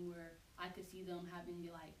kid's name where I could see them having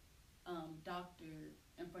like doctor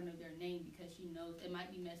in front of their name, because she knows it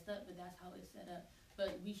might be messed up, but that's how it's set up.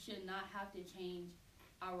 But we should not have to change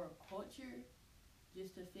our culture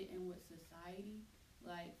just to fit in with society.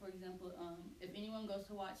 Like, for example, if anyone goes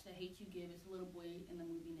to watch The Hate U Give, it's a little boy in the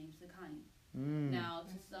movie named Sakani. Now,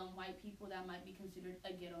 to some white people, that might be considered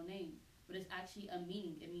a ghetto name, but it's actually a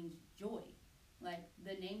meaning. It means joy. Like,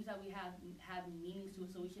 the names that we have meanings to it,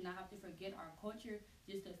 so we should not have to forget our culture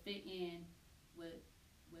just to fit in with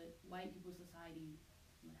white people's society.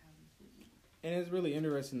 And it's really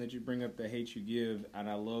interesting that you bring up The Hate U Give, and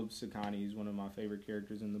I love Sakani. He's one of my favorite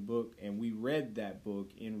characters in the book, and we read that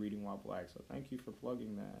book in Reading While Black, so thank you for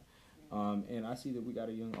plugging that. And I see that we got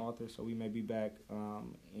a young author, so we may be back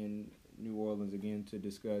in New Orleans again to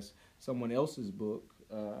discuss someone else's book,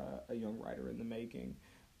 a young writer in the making,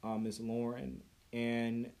 Miss Lauren.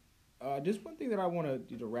 And just one thing that I want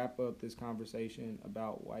to wrap up this conversation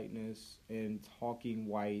about whiteness and talking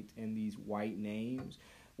white and these white names.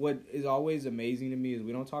 what is always amazing to me is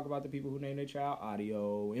we don't talk about the people who name their child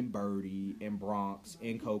Audio and Birdie and Bronx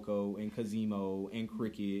and Coco and Cosimo and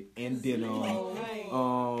Cricket and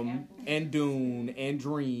Denim, and Dune and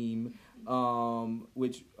Dream,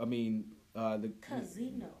 which I mean the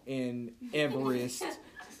Casino and Everest.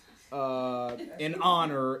 And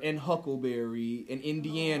Honor and Huckleberry and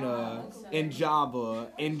Indiana and Java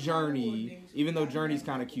and Journey, even though Journey's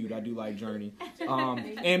kind of cute, I do like Journey.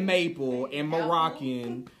 And Maple and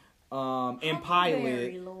Moroccan, and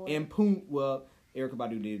Pilot and Puma. Well, Erykah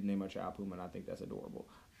Badu did name her child Puma, and I think that's adorable.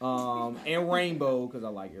 And Rainbow, because I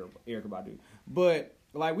like Erykah Badu. But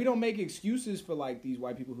like, we don't make excuses for like these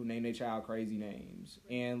white people who name their child crazy names.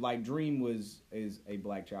 And like Dream is a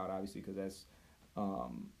black child, obviously, because that's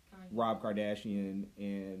Rob Kardashian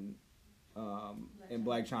and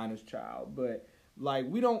Blac Chyna's child. But like,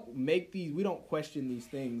 we don't question these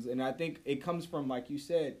things, and I think it comes from, like you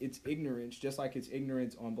said, it's ignorance, just like it's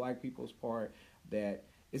ignorance on black people's part that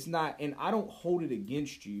it's not. And I don't hold it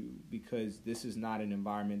against you because this is not an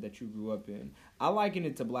environment that you grew up in. I liken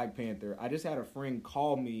it to Black Panther. I just had a friend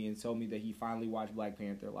call me and tell me that he finally watched Black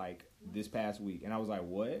Panther like this past week, and I was like,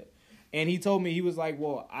 what? And he told me, he was like,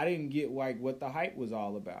 well, I didn't get like what the hype was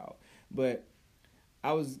all about. But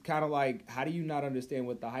I was kind of like, how do you not understand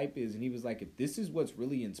what the hype is? And he was like, if this is what's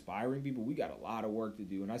really inspiring people, we got a lot of work to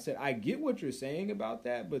do. And I said, I get what you're saying about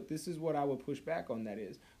that, but this is what I would push back on that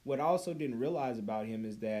is. What I also didn't realize about him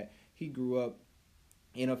is that he grew up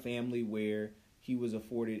in a family where he was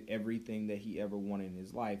afforded everything that he ever wanted in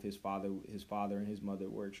his life. His father and his mother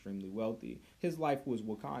were extremely wealthy. His life was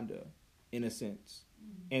Wakanda, in a sense.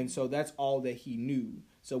 And so that's all that he knew.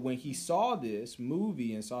 So when he saw this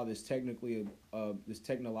movie and saw this technologically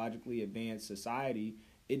advanced society,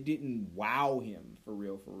 it didn't wow him for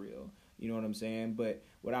real. You know what I'm saying? But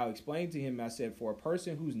what I explained to him, I said, for a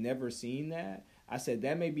person who's never seen that, I said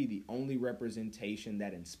that may be the only representation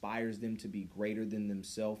that inspires them to be greater than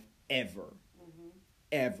themselves ever.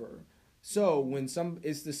 Ever. So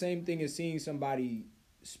it's the same thing as seeing somebody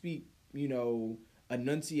speak,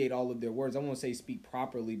 enunciate all of their words. I won't say speak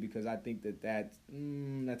properly because I think that's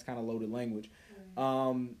kind of loaded language.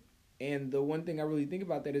 And the one thing I really think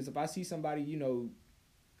about that is if I see somebody,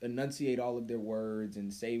 enunciate all of their words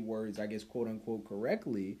and say words, I guess, quote unquote,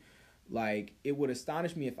 correctly, like, it would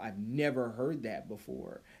astonish me if I've never heard that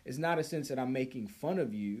before. It's not a sense that I'm making fun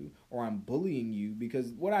of you or I'm bullying you,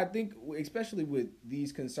 because what I think, especially with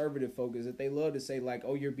these conservative folk, is that they love to say, like,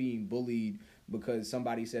 oh, you're being bullied because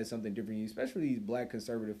somebody said something different, especially these black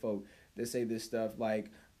conservative folk that say this stuff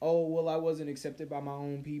like, oh, well, I wasn't accepted by my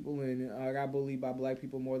own people and I got bullied by black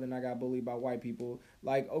people more than I got bullied by white people.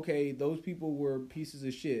 Like, okay, those people were pieces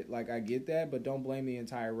of shit. Like, I get that, but don't blame the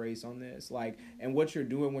entire race on this. Like, and what you're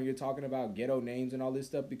doing when you're talking about ghetto names and all this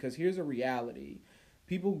stuff, because here's a reality.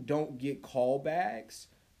 People don't get callbacks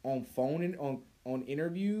on phone and on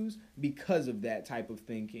interviews because of that type of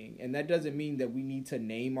thinking. And that doesn't mean that we need to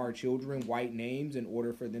name our children white names in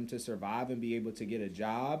order for them to survive and be able to get a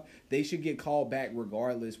job. They should get called back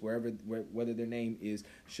regardless, whether their name is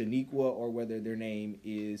Shaniqua or whether their name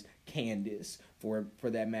is Candace, for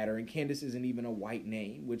that matter. And Candace isn't even a white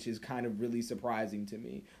name, which is kind of really surprising to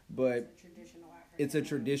me. But it's a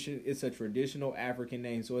traditional African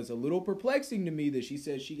name. So it's a little perplexing to me that she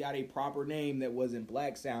said she got a proper name that wasn't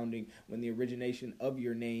black sounding when the origination of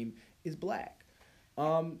your name is black.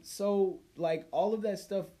 So like, all of that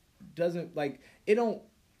stuff doesn't, like, it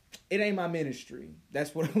ain't my ministry.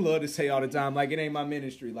 That's what I love to say all the time. Like, it ain't my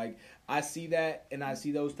ministry. Like, I see that, and I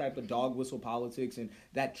see those type of dog whistle politics, and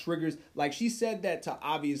that triggers, like, she said that to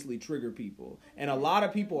obviously trigger people. And a lot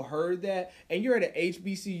of people heard that, and you're at an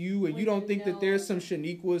HBCU, and you don't think that there's some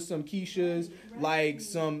Shaniquas, some Keishas, like,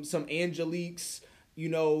 some Angeliques,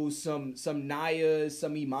 some Nayas,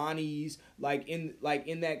 some Imanis, like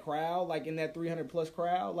in that crowd, like in that 300 plus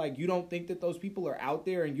crowd. Like, you don't think that those people are out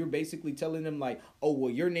there, and you're basically telling them, like, oh, well,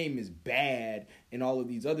 your name is bad and all of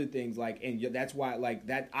these other things, like, and that's why, like,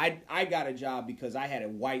 that I got a job because I had a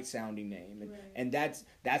white sounding name, and that's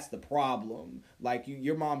the problem. Like,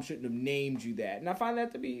 your mom shouldn't have named you that. And I find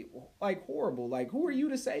that to be, like, horrible. Like, who are you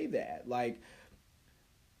to say that? Like,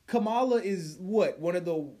 Kamala is one of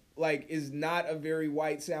the, like, is not a very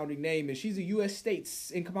white sounding name, and she's a U.S. state,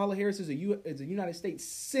 and Kamala Harris is a United States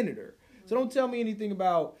senator. So don't tell me anything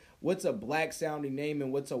about what's a black sounding name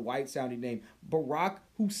and what's a white sounding name. Barack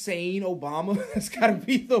Hussein Obama has got to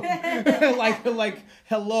be the like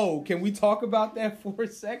hello. Can we talk about that for a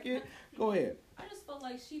second? Go ahead. I just felt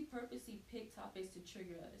felt like she purposely picked topics to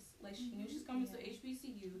trigger us. Like she knew she's coming to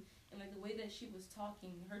HBCU, and like the way that she was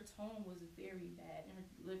talking, her tone was very bad, and her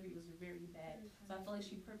delivery was very bad. So I felt like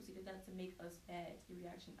she purposely did that to make us bad, to get a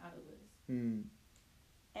reaction out of us.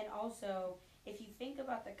 And also, if you think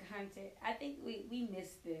about the content, I think we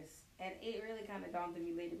missed this, and it really kind of dawned on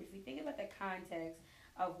me later. But if we think about the context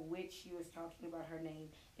of which she was talking about her name,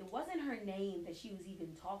 it wasn't her name that she was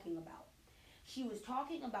even talking about. She was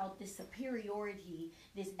talking about this superiority,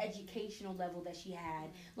 this educational level that she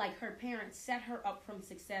had. Like, her parents set her up from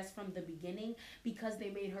success from the beginning because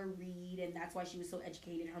they made her read, and that's why she was so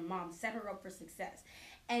educated. Her mom set her up for success.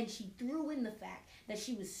 And she threw in the fact that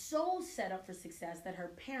she was so set up for success that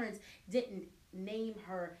her parents didn't name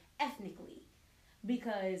her ethnically.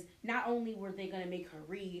 Because not only were they going to make her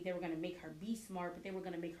read, they were going to make her be smart, but they were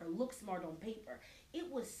going to make her look smart on paper. It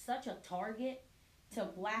was such a target to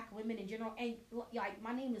black women in general. And, like,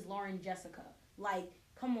 my name is Lauren Jessica. Like,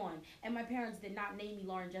 come on. And my parents did not name me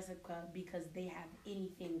Lauren Jessica because they have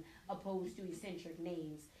anything opposed to eccentric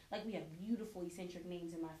names. Like, we have beautiful eccentric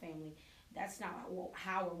names in my family. That's not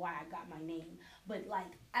how or why I got my name. But,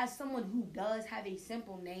 like, as someone who does have a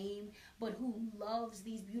simple name, but who loves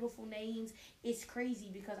these beautiful names, it's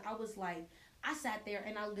crazy because I was like, I sat there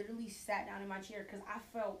and I literally sat down in my chair because I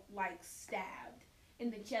felt like stabbed in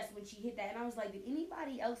the chest when she hit that. And I was like, did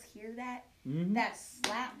anybody else hear that? That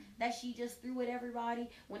slap that she just threw at everybody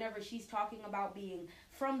whenever she's talking about being,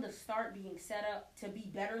 from the start, being set up to be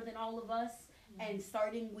better than all of us. And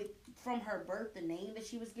starting with, from her birth, the name that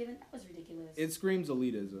she was given, that was ridiculous. It screams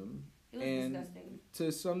elitism. It was disgusting.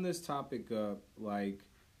 To sum this topic up, like,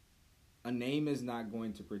 a name is not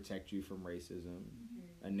going to protect you from racism.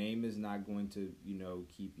 A name is not going to,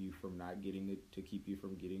 keep you from keep you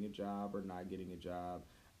from getting a job or not getting a job.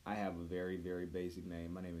 I have a very, very basic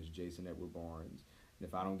name. My name is Jason Edward Barnes. And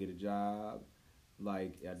if I don't get a job,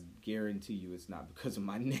 like, I guarantee you it's not because of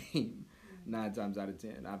my name. 9 times out of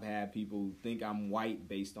 10. I've had people think I'm white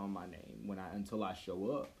based on my name until I show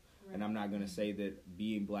up. Right. And I'm not going to say that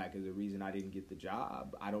being black is the reason I didn't get the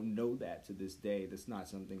job. I don't know that to this day. That's not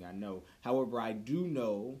something I know. However, I do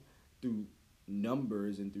know through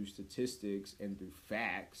numbers and through statistics and through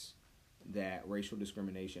facts that racial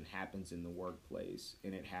discrimination happens in the workplace,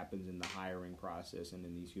 and it happens in the hiring process and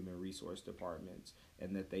in these human resource departments,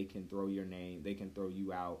 and that they can throw your name, they can throw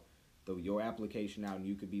you out, throw your application out, and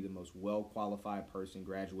you could be the most well-qualified person,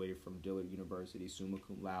 graduated from Dillard University, summa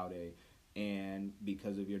cum laude, and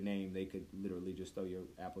because of your name, they could literally just throw your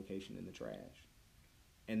application in the trash.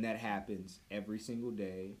 And that happens every single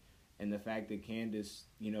day. And the fact that Candace,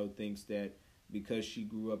 thinks that because she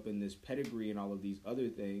grew up in this pedigree and all of these other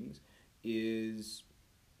things it's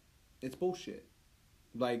bullshit.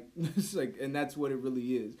 Like, it's like, and that's what it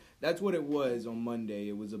really is. That's what it was on Monday.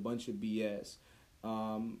 It was a bunch of BS.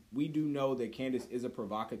 We do know that Candace is a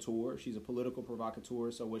provocateur. She's a political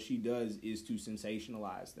provocateur. So what she does is to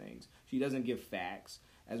sensationalize things. She doesn't give facts.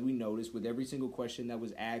 As we noticed with every single question that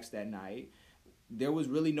was asked that night, there was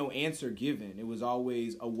really no answer given. It was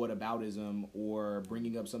always a whataboutism or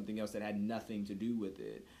bringing up something else that had nothing to do with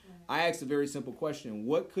it. Right. I asked a very simple question.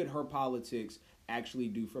 What could her politics actually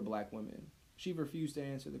do for black women? She refused to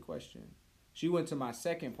answer the question. She went to my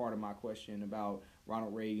second part of my question about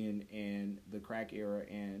Ronald Reagan and the crack era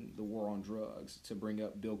and the war on drugs to bring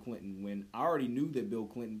up Bill Clinton, when I already knew that Bill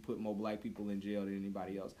Clinton put more black people in jail than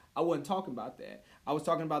anybody else. I wasn't talking about that. I was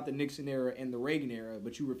talking about the Nixon era and the Reagan era,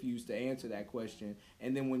 but you refused to answer that question.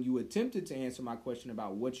 And then when you attempted to answer my question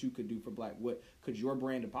about what you could do for what could your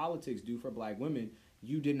brand of politics do for black women,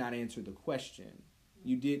 you did not answer the question.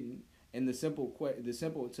 You didn't. And the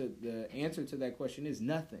answer to that question is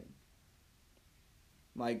nothing.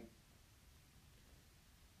 Like,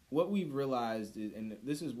 what we've realized is, and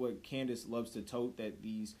this is what Candace loves to tote, that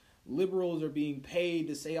these liberals are being paid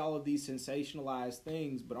to say all of these sensationalized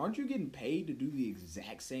things, but aren't you getting paid to do the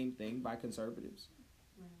exact same thing by conservatives?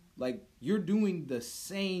 Right. Like, you're doing the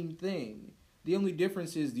same thing. The only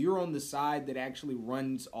difference is you're on the side that actually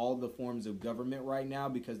runs all the forms of government right now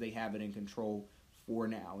because they have it in control for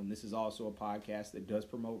now. And this is also a podcast that does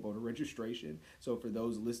promote voter registration. So for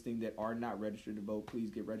those listening that are not registered to vote,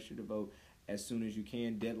 please get registered to vote as soon as you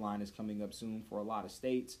can. Deadline is coming up soon for a lot of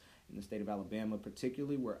states. In the state of Alabama,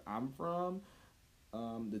 particularly where I'm from,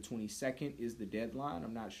 the 22nd is the deadline.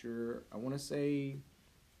 I'm not sure. I want to say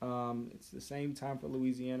it's the same time for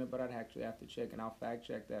Louisiana, but I'd actually have to check, and I'll fact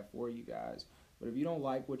check that for you guys. But if you don't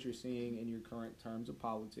like what you're seeing in your current terms of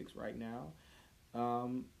politics right now,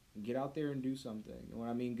 Get out there and do something. And when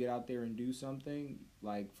I mean get out there and do something,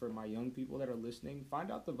 like for my young people that are listening,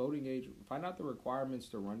 find out the voting age, find out the requirements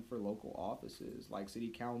to run for local offices like city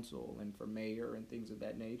council and for mayor and things of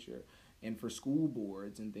that nature, and for school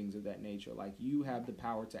boards and things of that nature. Like, you have the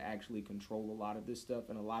power to actually control a lot of this stuff,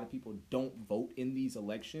 and a lot of people don't vote in these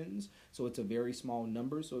elections, so it's a very small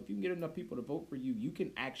number. So if you can get enough people to vote for you, you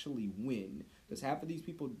can actually win, because half of these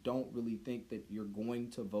people don't really think that you're going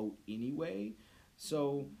to vote anyway.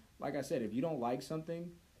 So, like I said, if you don't like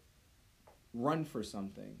something, run for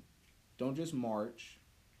something. Don't just march.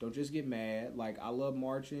 Don't just get mad. Like, I love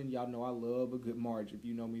marching. Y'all know I love a good march if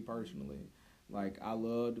you know me personally. Like, I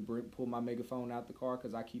love to pull my megaphone out the car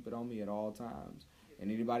because I keep it on me at all times.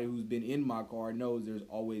 And anybody who's been in my car knows there's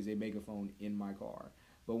always a megaphone in my car.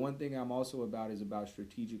 But one thing I'm also about is about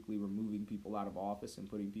strategically removing people out of office and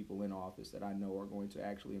putting people in office that I know are going to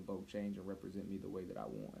actually invoke change and represent me the way that I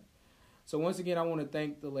want. So once again, I want to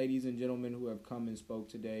thank the ladies and gentlemen who have come and spoke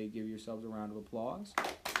today. Give yourselves a round of applause.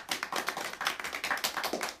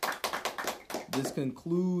 This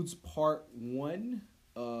concludes part 1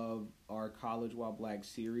 of our College While Black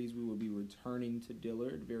series. We will be returning to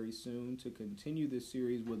Dillard very soon to continue this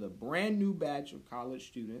series with a brand new batch of college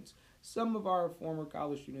students. Some of our former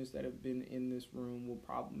college students that have been in this room will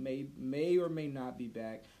probably may or may not be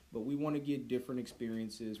back, but we want to get different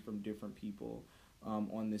experiences from different people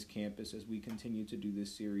on this campus as we continue to do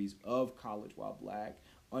this series of College While Black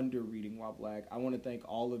under Reading While Black. I want to thank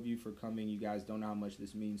all of you for coming. You guys don't know how much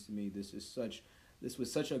this means to me. This was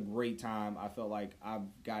such a great time. I felt like I've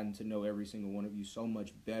gotten to know every single one of you so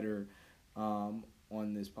much better on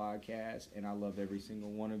this podcast, and I love every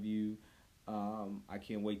single one of you. I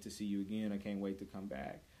can't wait to see you again. I can't wait to come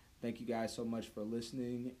back. Thank you guys so much for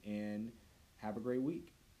listening, and have a great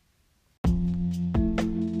week.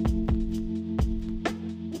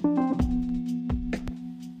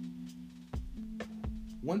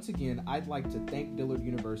 Once again, I'd like to thank Dillard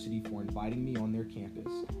University for inviting me on their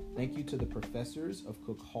campus. Thank you to the professors of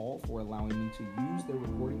Cook Hall for allowing me to use their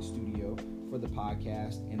recording studio for the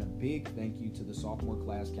podcast, and a big thank you to the sophomore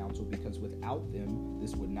class council, because without them,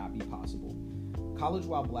 this would not be possible. College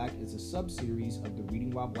While Black is a sub-series of the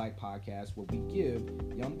Reading While Black podcast where we give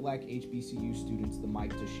young Black HBCU students the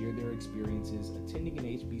mic to share their experiences attending an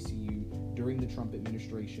HBCU during the Trump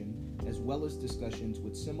administration, as well as discussions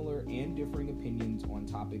with similar and differing opinions on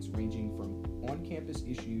topics ranging from on-campus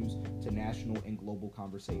issues to national and global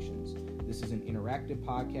conversations. This is an interactive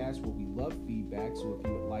podcast where we love feedback, so if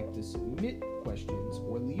you would like to submit questions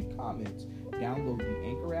or leave comments, download the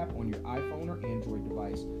Anchor app on your iPhone or Android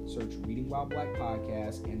device, search Reading While Black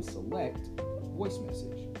Podcast, and select Voice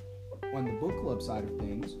Message. On the book club side of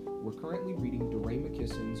things, we're currently reading DeRay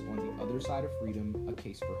McKisson's On the Other Side of Freedom, A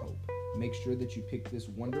Case for Hope. Make sure that you pick this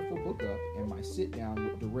wonderful book up, and my sit-down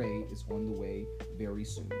with DeRay is on the way very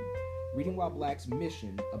soon. Reading While Black's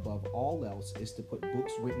mission, above all else, is to put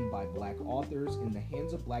books written by Black authors in the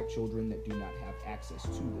hands of Black children that do not have access to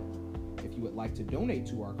them. If you would like to donate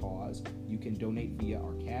to our cause, you can donate via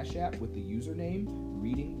our Cash App with the username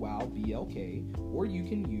ReadingWhileBLK, or you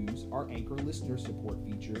can use our Anchor listener support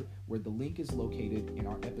feature, where the link is located in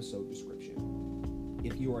our episode description.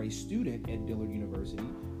 If you are a student at Dillard University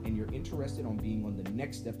and you're interested in being on the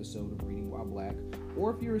next episode of Reading While Black,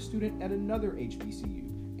 or if you're a student at another HBCU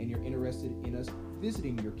and you're interested in us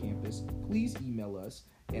visiting your campus, please email us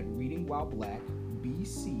at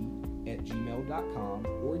readingwhileblackbc@gmail.com,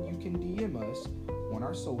 or you can DM us on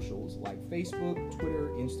our socials like Facebook, Twitter,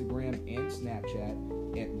 Instagram, and Snapchat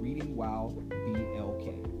at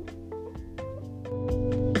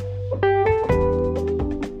ReadingWhileBLK.